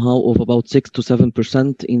by somehow of about 6 to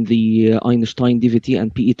 7% in the Einstein DVT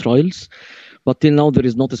and PE trials. But till now, there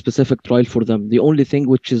is not a specific trial for them. The only thing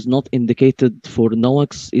which is not indicated for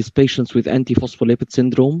NOACs is patients with antiphospholipid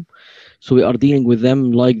syndrome. So we are dealing with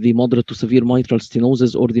them like the moderate to severe mitral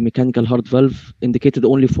stenosis or the mechanical heart valve, indicated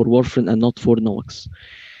only for warfarin and not for NOACs.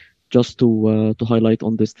 Just to highlight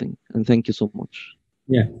on this thing. And thank you so much.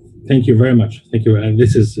 Yeah, thank you very much. Thank you. And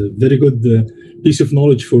this is a very good piece of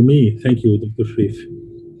knowledge for me. Thank you, Dr. Sharif.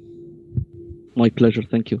 My pleasure.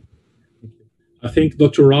 Thank you. I think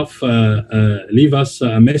Dr. Raf leave us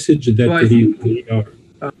a message that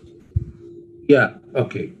Yeah,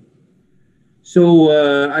 okay. So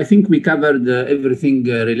I think we covered everything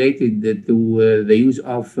related to the use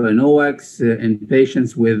of NOACs in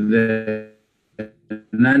patients with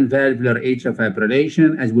non-valvular atrial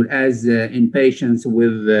fibrillation, as well as in patients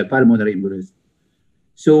with pulmonary embolism.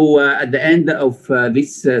 So at the end of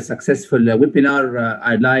this successful webinar,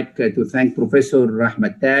 I'd like to thank Professor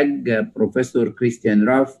Ahmed Tag, Professor Christian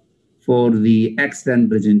Raff for the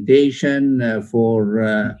excellent presentation,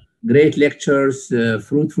 for great lectures,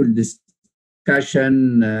 fruitful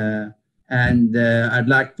discussion, and I'd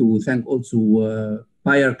like to thank also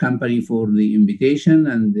PIRE company for the invitation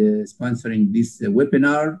and sponsoring this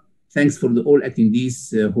webinar. Thanks for all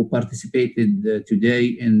attendees who participated today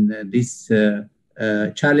in this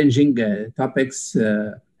challenging topics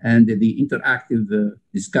and the interactive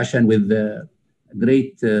discussion with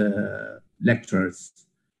great lecturers.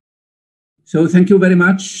 So thank you very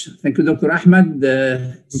much. Thank you, Dr. Ahmed.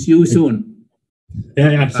 See you soon.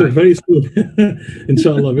 Yeah, so very soon.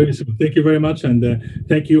 Inshallah, very soon. Thank you very much. And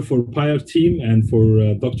thank you for PIRE team and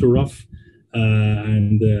for Dr. Raff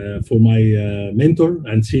and for my mentor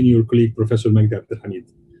and senior colleague, Professor Magdi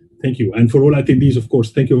Abdelhamid. Thank you. And for all attendees, of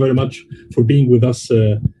course, thank you very much for being with us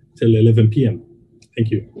till 11 p.m.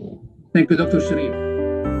 Thank you. Thank you, Dr. Sharif.